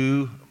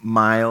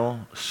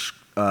 2-mile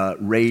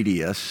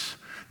radius,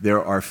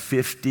 there are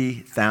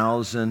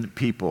 50,000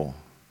 people.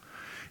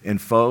 And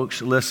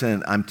folks,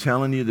 listen, I'm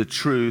telling you the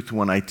truth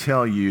when I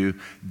tell you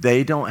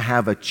they don't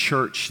have a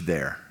church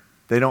there.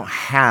 They don't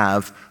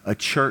have a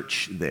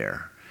church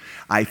there.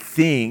 I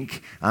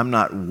think I'm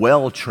not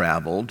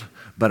well-traveled,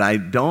 but I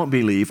don't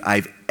believe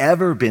I've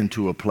ever been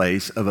to a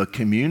place of a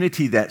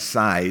community that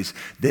size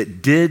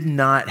that did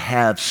not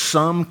have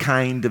some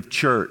kind of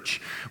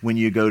church. When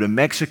you go to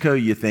Mexico,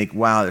 you think,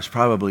 wow, it's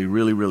probably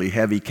really, really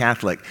heavy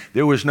Catholic.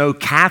 There was no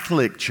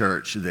Catholic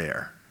church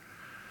there.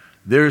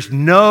 There's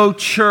no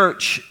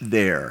church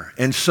there.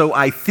 And so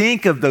I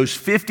think of those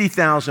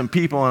 50,000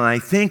 people and I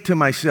think to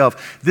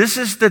myself, this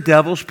is the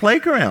devil's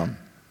playground.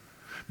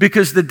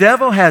 Because the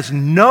devil has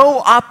no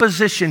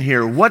opposition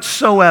here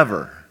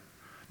whatsoever.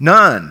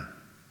 None.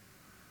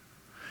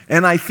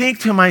 And I think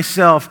to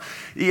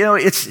myself,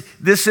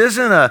 this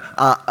isn't a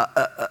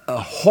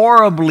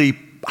horribly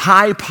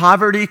high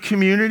poverty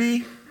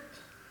community.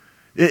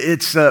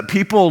 It's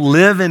people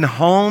live in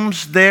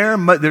homes there,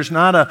 but there's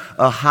not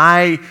a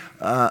high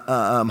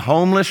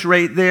homeless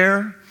rate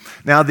there.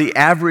 Now, the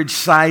average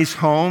size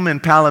home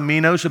in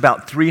Palomino is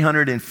about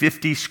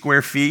 350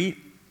 square feet.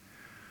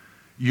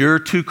 Your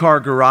two-car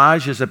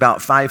garage is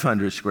about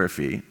 500 square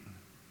feet.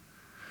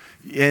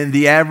 And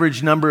the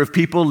average number of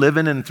people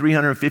living in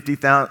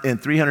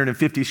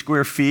 350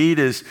 square feet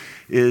is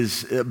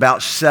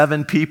about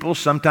 7 people.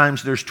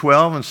 Sometimes there's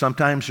 12 and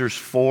sometimes there's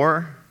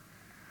 4.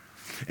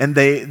 And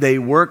they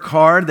work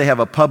hard. They have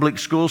a public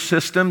school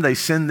system. They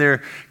send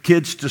their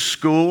kids to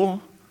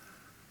school.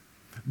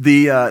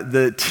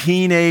 The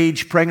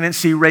teenage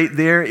pregnancy rate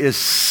there is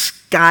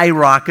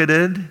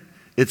skyrocketed.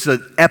 It's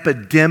an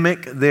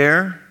epidemic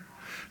there.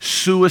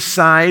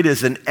 Suicide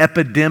is an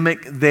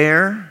epidemic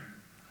there.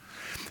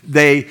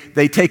 They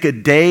take a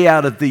day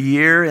out of the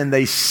year and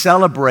they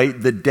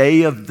celebrate the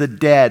Day of the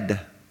Dead.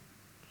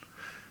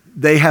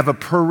 They have a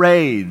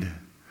parade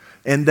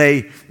and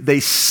they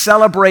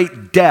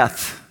celebrate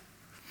death.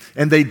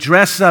 And they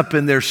dress up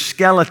in their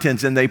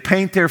skeletons and they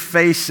paint their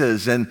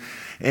faces and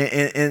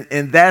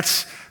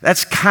that's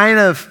kind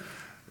of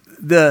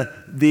the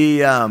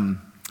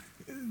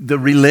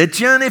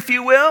religion, if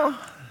you will.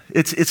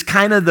 It's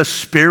kind of the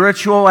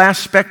spiritual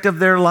aspect of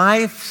their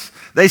lives.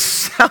 They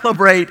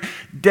celebrate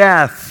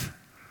death.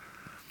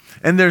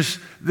 And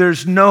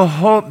there's no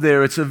hope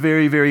there. It's a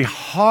very, very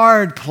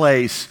hard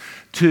place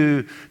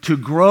to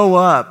grow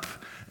up.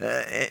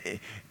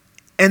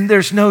 And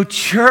there's no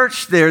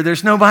church there.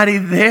 There's nobody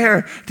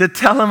there to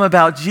tell them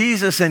about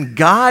Jesus. And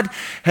God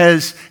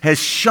has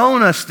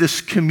shown us this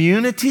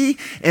community,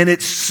 and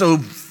it's so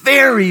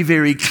very,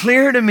 very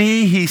clear to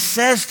me. He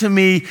says to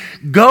me,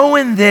 go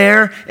in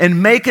there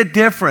and make a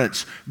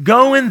difference.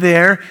 Go in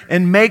there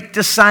and make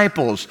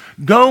disciples.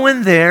 Go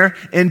in there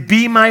and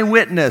be my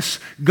witness.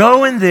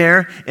 Go in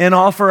there and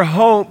offer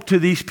hope to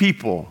these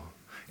people.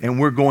 And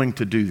we're going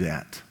to do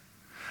that.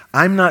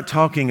 I'm not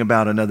talking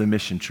about another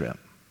mission trip.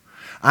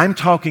 I'm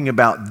talking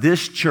about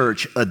this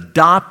church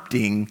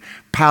adopting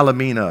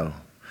Palomino.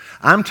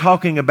 I'm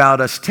talking about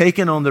us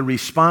taking on the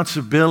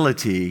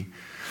responsibility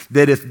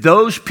that if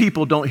those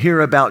people don't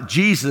hear about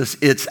Jesus,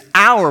 it's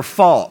our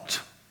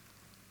fault.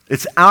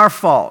 It's our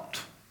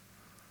fault.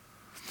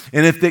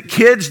 And if the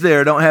kids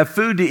there don't have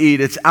food to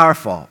eat, it's our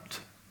fault.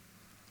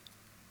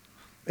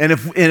 And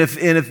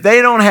if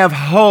they don't have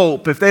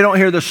hope, if they don't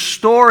hear the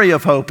story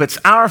of hope, it's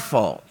our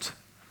fault.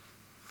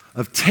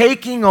 Of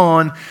taking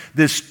on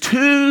this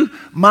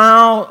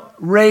 2-mile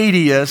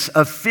radius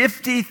of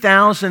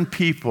 50,000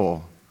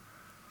 people.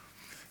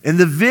 And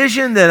the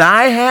vision that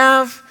I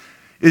have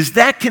is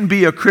that can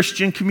be a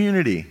Christian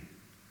community.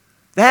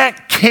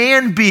 That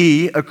can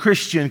be a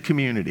Christian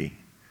community.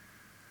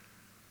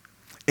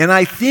 And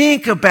I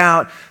think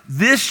about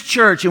this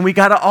church, and we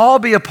got to all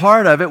be a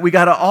part of it. We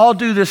got to all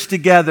do this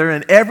together,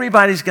 and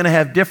everybody's going to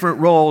have different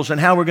roles and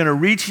how we're going to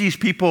reach these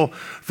people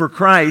for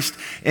Christ.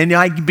 And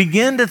I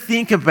begin to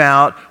think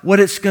about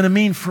what it's going to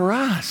mean for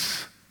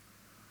us.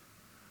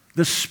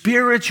 The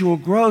spiritual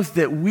growth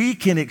that we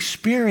can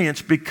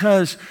experience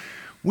because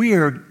we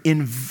are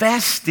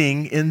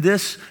investing in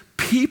this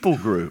people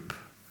group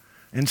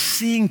and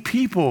seeing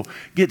people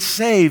get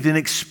saved and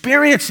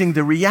experiencing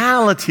the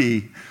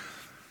reality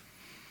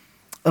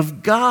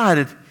of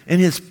God and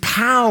His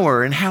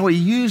power and how He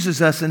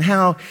uses us and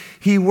how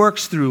He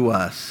works through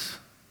us.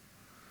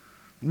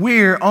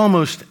 We're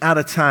almost out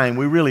of time.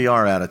 We really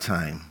are out of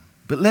time.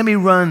 But let me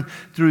run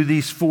through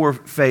these 4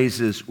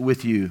 phases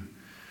with you,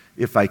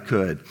 if I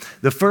could.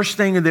 The first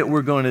thing that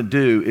we're going to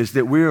do is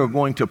that we are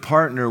going to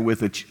partner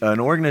with an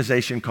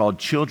organization called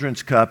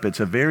Children's Cup.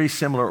 It's a very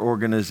similar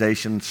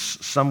organization,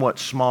 somewhat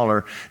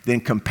smaller than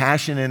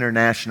Compassion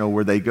International,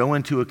 where they go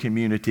into a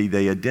community,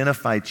 they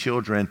identify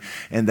children,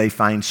 and they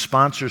find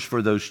sponsors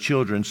for those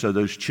children so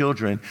those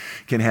children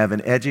can have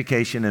an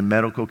education and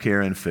medical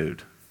care and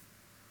food.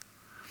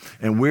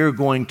 And we're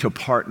going to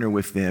partner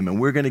with them,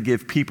 and we're going to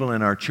give people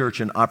in our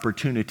church an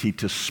opportunity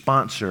to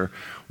sponsor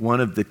one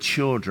of the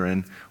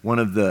children, one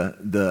of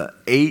the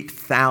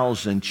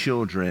 8,000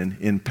 children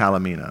in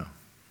Palomino.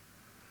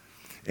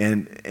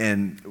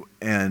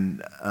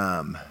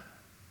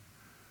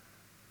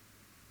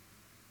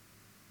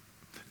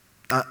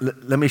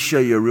 Let me show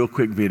you a real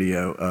quick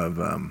video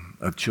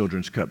of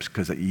Children's Cups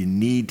because you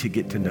need to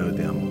get to know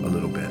them a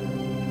little bit.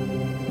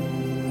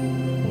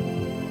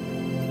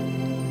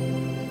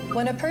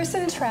 When a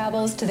person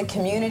travels to the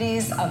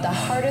communities of the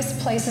hardest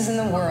places in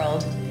the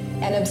world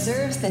and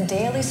observes the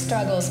daily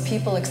struggles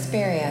people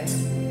experience,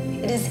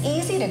 it is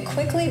easy to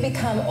quickly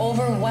become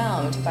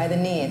overwhelmed by the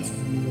needs.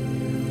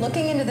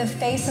 Looking into the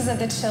faces of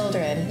the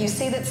children, you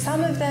see that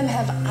some of them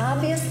have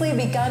obviously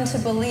begun to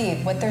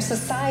believe what their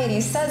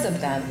society says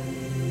of them,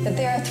 that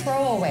they are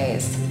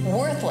throwaways,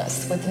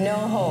 worthless, with no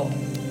hope.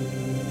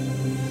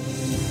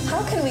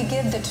 How can we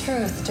give the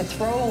truth to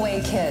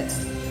throwaway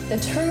kids, the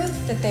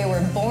truth that they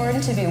were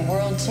born to be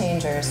world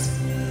changers?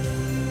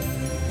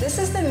 This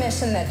is the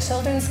mission that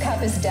Children's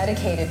Cup is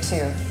dedicated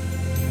to.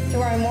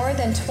 Through our more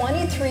than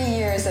 23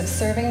 years of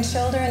serving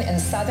children in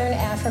Southern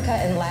Africa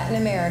and Latin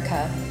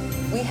America,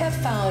 we have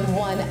found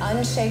one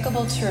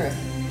unshakable truth.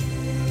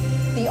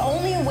 The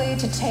only way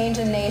to change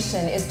a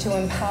nation is to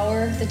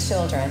empower the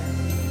children.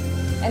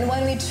 And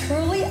when we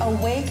truly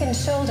awaken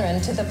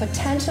children to the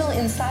potential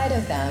inside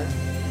of them,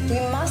 we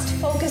must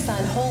focus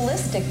on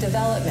holistic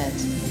development,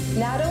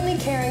 not only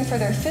caring for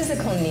their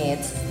physical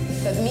needs,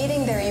 but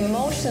meeting their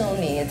emotional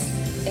needs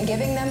and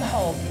giving them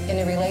hope in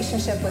a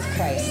relationship with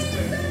Christ.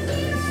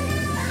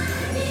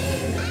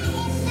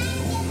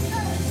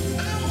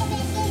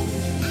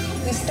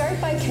 We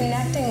start by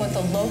connecting with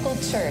a local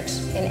church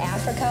in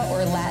Africa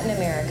or Latin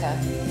America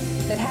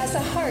that has a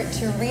heart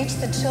to reach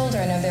the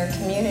children of their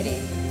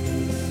community.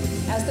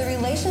 As the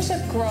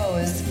relationship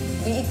grows,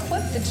 we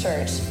equip the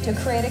church to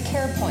create a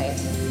care point,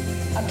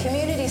 a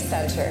community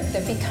center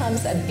that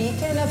becomes a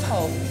beacon of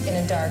hope in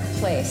a dark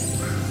place.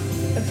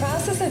 The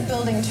process of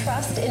building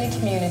trust in a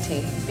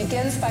community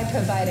begins by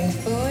providing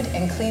food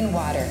and clean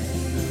water.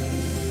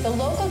 The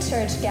local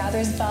church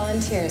gathers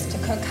volunteers to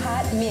cook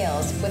hot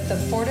meals with the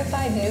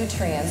fortified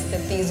nutrients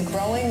that these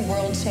growing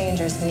world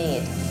changers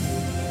need.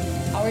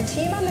 Our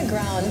team on the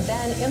ground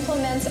then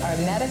implements our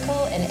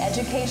medical and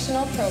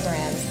educational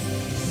programs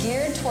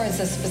geared towards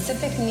the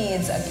specific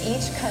needs of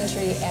each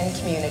country and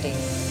community.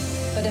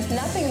 But if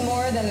nothing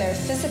more than their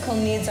physical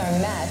needs are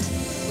met,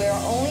 we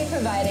are only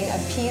providing a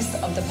piece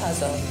of the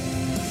puzzle.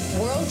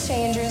 World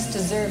changers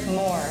deserve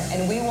more,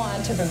 and we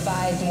want to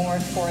provide more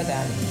for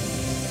them.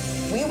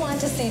 We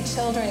want to see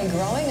children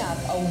growing up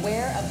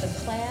aware of the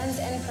plans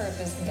and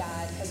purpose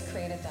God has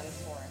created them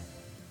for.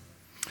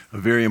 A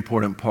very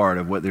important part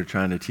of what they're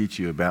trying to teach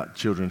you about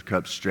Children's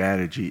Cup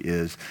strategy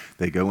is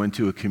they go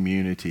into a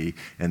community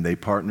and they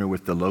partner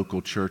with the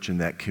local church in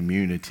that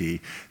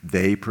community.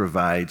 They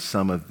provide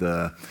some of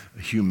the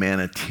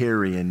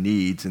humanitarian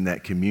needs in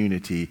that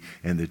community,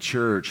 and the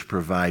church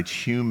provides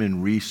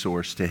human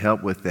resource to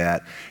help with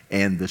that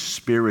and the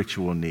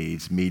spiritual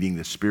needs, meeting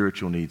the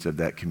spiritual needs of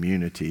that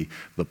community.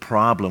 The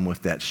problem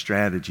with that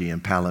strategy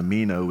in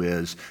Palomino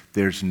is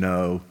there's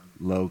no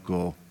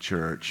local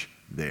church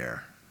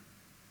there.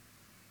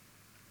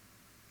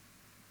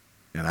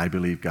 And I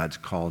believe God's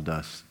called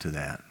us to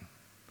that.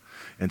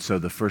 And so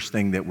the first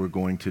thing that we're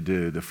going to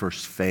do, the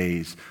first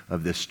phase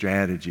of this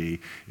strategy,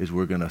 is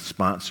we're going to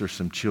sponsor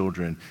some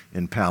children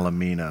in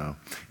Palomino.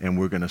 And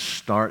we're going to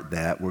start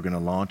that, we're going to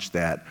launch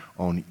that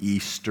on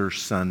Easter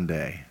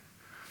Sunday.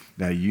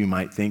 Now, you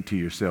might think to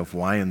yourself,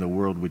 why in the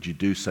world would you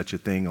do such a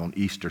thing on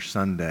Easter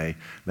Sunday?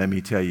 Let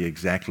me tell you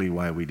exactly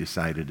why we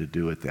decided to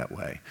do it that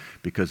way.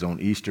 Because on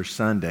Easter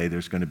Sunday,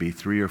 there's going to be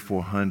 300 or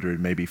 400,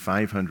 maybe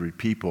 500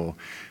 people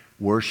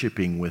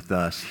worshiping with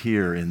us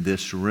here in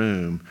this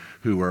room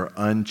who are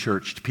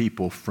unchurched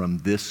people from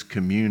this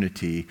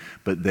community,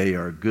 but they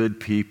are good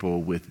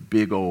people with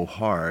big old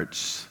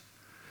hearts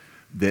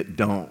that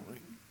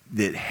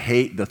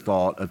hate the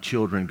thought of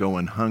children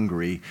going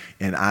hungry,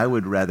 and I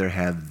would rather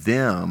have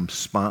them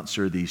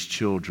sponsor these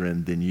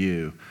children than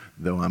you,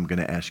 though I'm going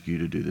to ask you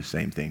to do the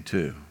same thing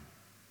too.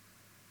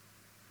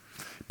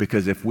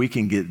 Because if we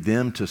can get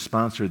them to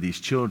sponsor these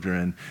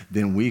children,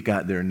 then we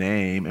got their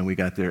name and we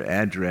got their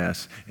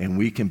address, and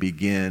we can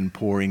begin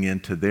pouring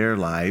into their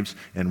lives.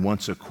 And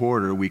once a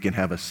quarter, we can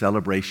have a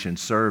celebration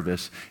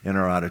service in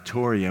our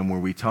auditorium where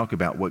we talk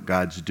about what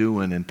God's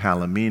doing in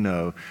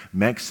Palomino,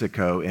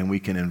 Mexico, and we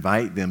can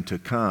invite them to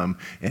come.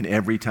 And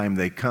every time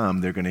they come,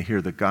 they're going to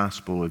hear the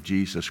gospel of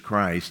Jesus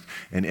Christ.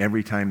 And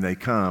every time they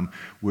come,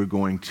 we're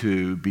going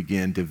to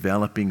begin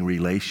developing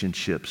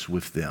relationships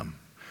with them.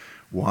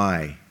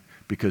 Why?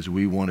 Because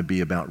we want to be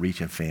about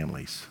reaching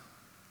families.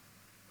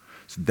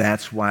 So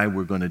that's why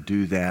we're going to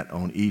do that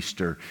on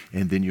Easter,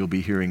 and then you'll be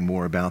hearing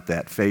more about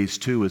that. Phase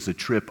 2 is a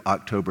trip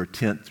October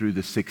 10th through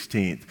the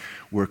 16th.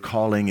 We're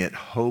calling it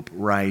Hope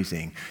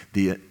Rising.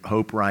 The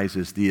Hope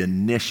Rises, the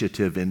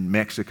initiative in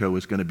Mexico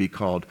is going to be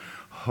called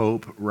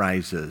Hope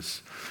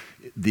Rises.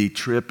 The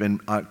trip in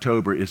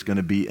October is going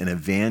to be an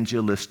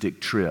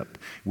evangelistic trip.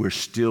 We're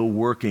still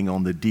working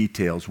on the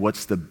details.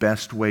 What's the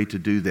best way to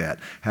do that?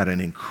 Had an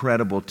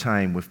incredible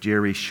time with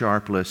Jerry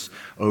Sharpless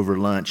over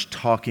lunch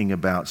talking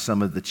about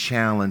some of the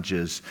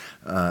challenges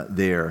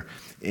there.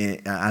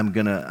 I'm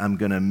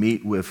gonna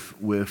meet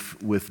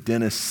with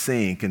Dennis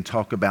Sink and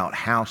talk about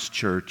house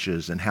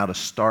churches and how to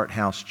start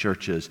house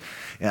churches.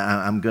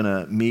 I'm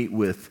gonna meet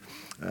with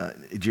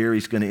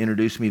Jerry's going to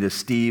introduce me to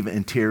Steve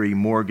and Terry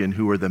Morgan,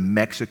 who are the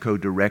Mexico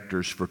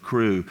directors for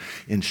Cru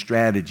in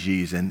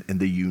strategies and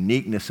the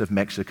uniqueness of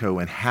Mexico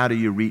and how do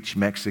you reach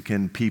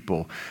Mexican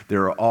people.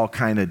 There are all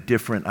kind of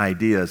different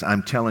ideas.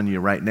 I'm telling you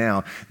right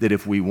now that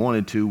if we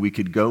wanted to, we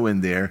could go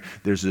in there.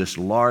 There's this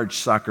large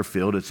soccer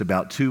field. It's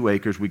about 2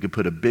 acres. We could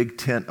put a big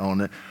tent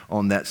on it,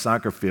 on that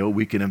soccer field.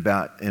 We can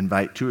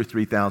invite 2,000 or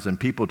 3,000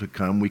 people to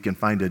come. We can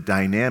find a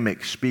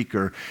dynamic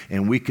speaker,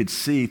 and we could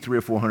see 300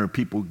 or 400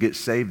 people get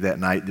saved that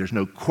night. There's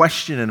no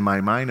question in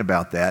my mind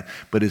about that,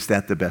 but is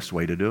that the best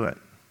way to do it?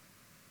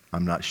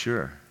 I'm not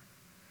sure.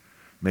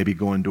 Maybe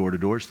going door to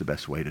door is the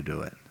best way to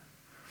do it.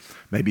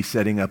 Maybe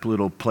setting up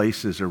little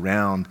places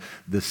around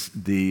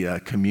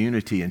the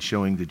community and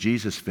showing the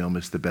Jesus film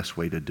is the best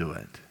way to do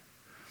it.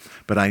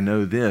 But I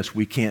know this,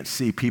 we can't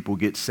see people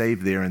get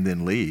saved there and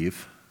then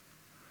leave.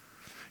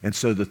 And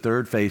so the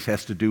third phase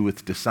has to do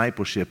with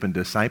discipleship, and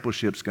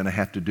discipleship's going to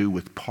have to do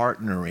with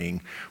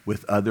partnering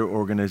with other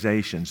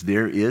organizations.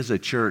 There is a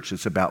church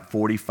that's about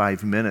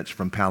 45 minutes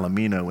from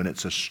Palomino, and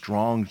it's a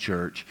strong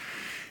church.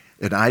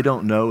 And I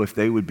don't know if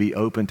they would be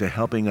open to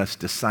helping us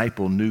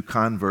disciple new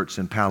converts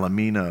in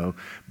Palomino,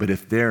 but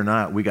if they're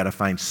not, we got to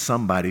find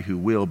somebody who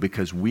will,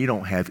 because we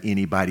don't have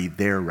anybody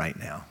there right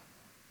now.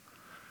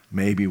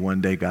 Maybe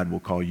one day God will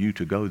call you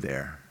to go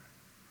there,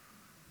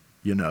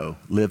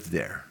 live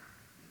there.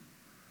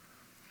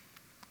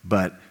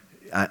 But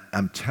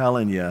I'm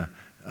telling you,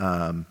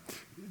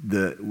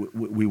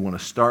 we want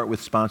to start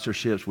with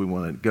sponsorships. We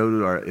want to go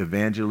to our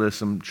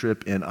evangelism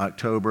trip in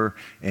October,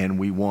 and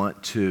we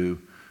want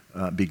to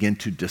begin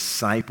to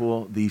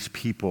disciple these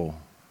people.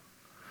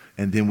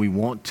 And then we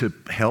want to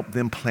help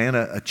them plant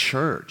a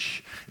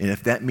church. And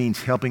if that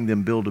means helping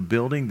them build a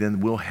building, then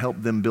we'll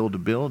help them build a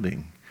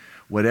building.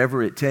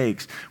 Whatever it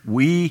takes.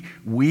 We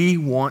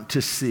want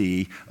to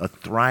see a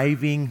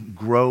thriving,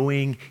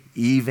 growing,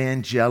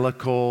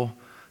 evangelical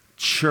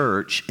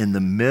church in the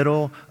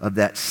middle of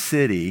that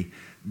city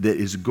that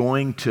is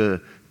going to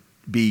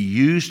be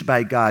used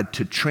by God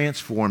to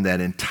transform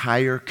that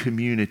entire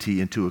community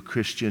into a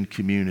Christian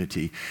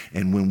community.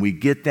 And when we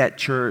get that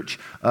church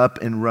up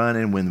and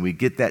running, when we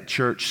get that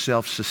church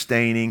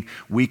self-sustaining,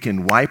 we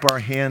can wipe our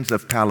hands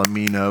of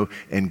Palomino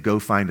and go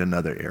find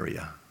another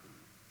area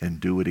and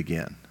do it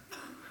again.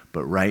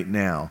 But right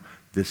now,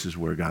 this is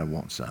where God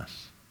wants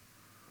us.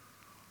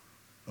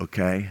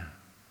 Okay?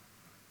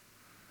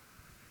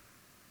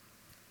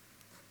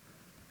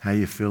 How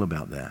you feel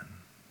about that?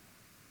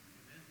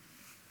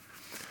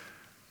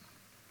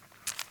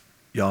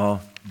 Y'all,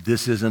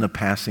 this isn't a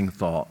passing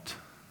thought.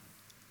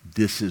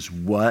 This is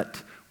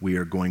what we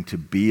are going to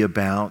be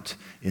about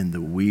in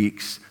the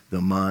weeks,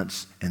 the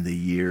months, and the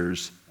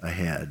years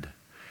ahead.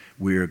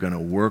 We are going to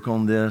work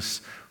on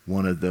this,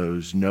 one of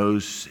those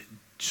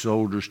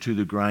shoulders to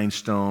the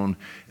grindstone,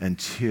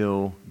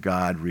 until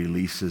God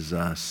releases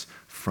us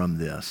from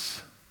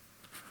this.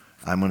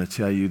 I'm going to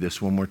tell you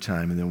this one more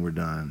time and then we're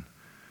done.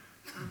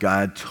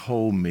 God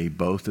told me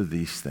both of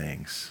these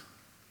things,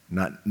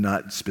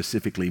 not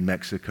specifically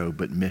Mexico,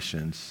 but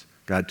missions.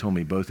 God told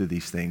me both of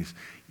these things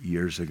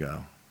years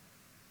ago,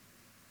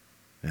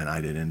 and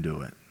I didn't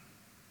do it.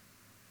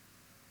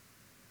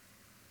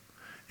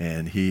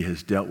 And he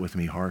has dealt with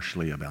me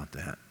harshly about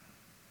that.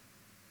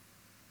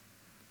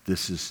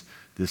 This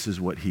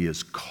is what he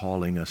is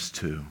calling us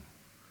to,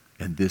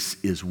 and this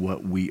is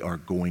what we are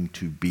going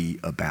to be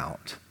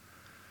about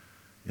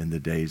in the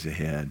days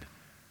ahead.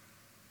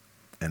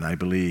 And I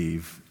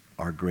believe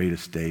our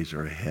greatest days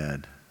are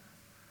ahead.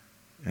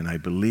 And I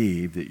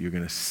believe that you're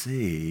going to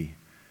see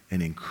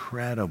an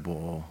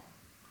incredible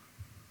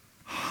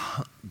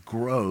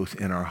growth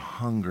in our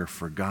hunger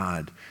for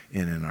God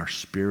and in our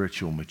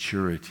spiritual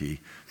maturity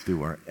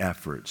through our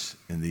efforts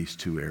in these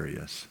two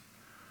areas.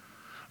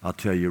 I'll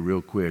tell you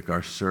real quick,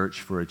 our search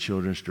for a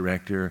children's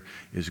director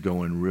is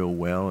going real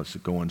well. It's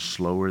going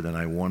slower than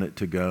I want it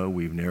to go.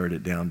 We've narrowed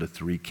it down to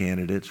 3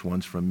 candidates.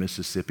 One's from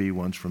Mississippi,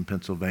 one's from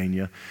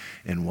Pennsylvania,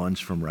 and one's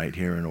from right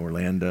here in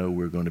Orlando.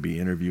 We're going to be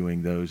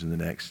interviewing those in the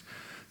next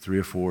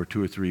 2 or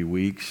 3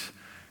 weeks.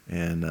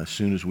 And as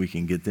soon as we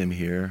can get them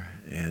here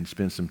and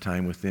spend some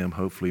time with them,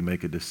 hopefully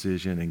make a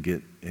decision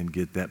and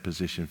get that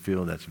position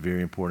filled. That's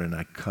very important.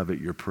 I covet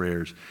your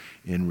prayers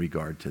in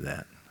regard to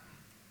that.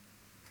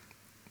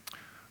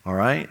 All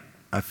right?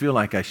 I feel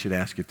like I should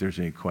ask if there's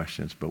any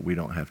questions, but we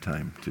don't have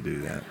time to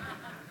do that.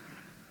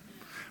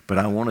 But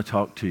I want to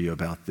talk to you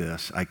about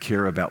this. I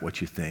care about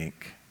what you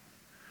think.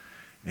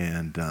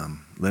 And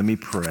let me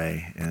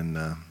pray, and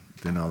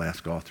then I'll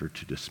ask Arthur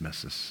to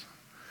dismiss us.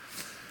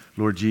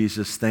 Lord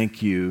Jesus,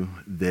 thank you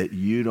that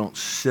you don't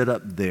sit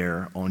up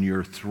there on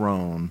your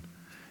throne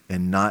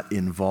and not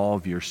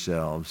involve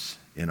yourselves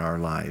in our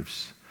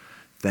lives.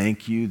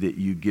 Thank you that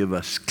you give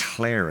us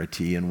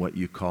clarity in what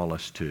you call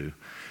us to.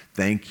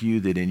 Thank you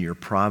that in your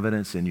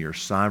providence and your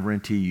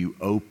sovereignty, you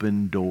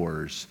open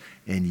doors.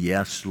 And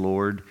yes,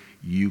 Lord,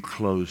 you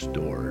close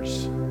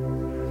doors.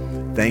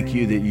 Thank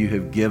you that you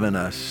have given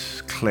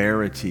us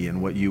clarity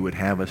in what you would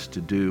have us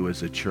to do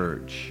as a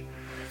church.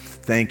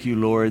 Thank you,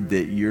 Lord,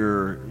 that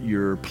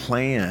your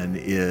plan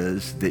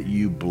is that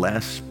you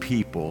bless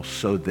people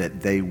so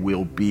that they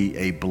will be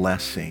a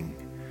blessing.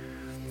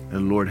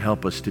 And Lord,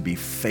 help us to be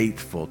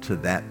faithful to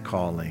that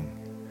calling.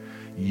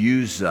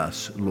 Use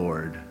us,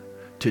 Lord,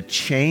 to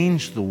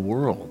change the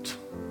world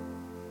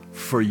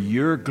for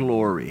your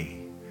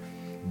glory.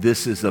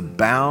 This is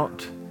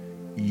about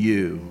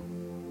you.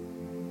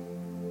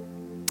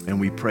 And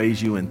we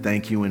praise you and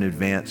thank you in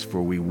advance,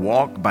 for we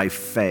walk by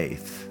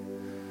faith.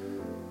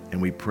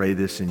 And we pray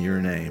this in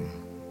your name.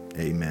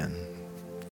 Amen.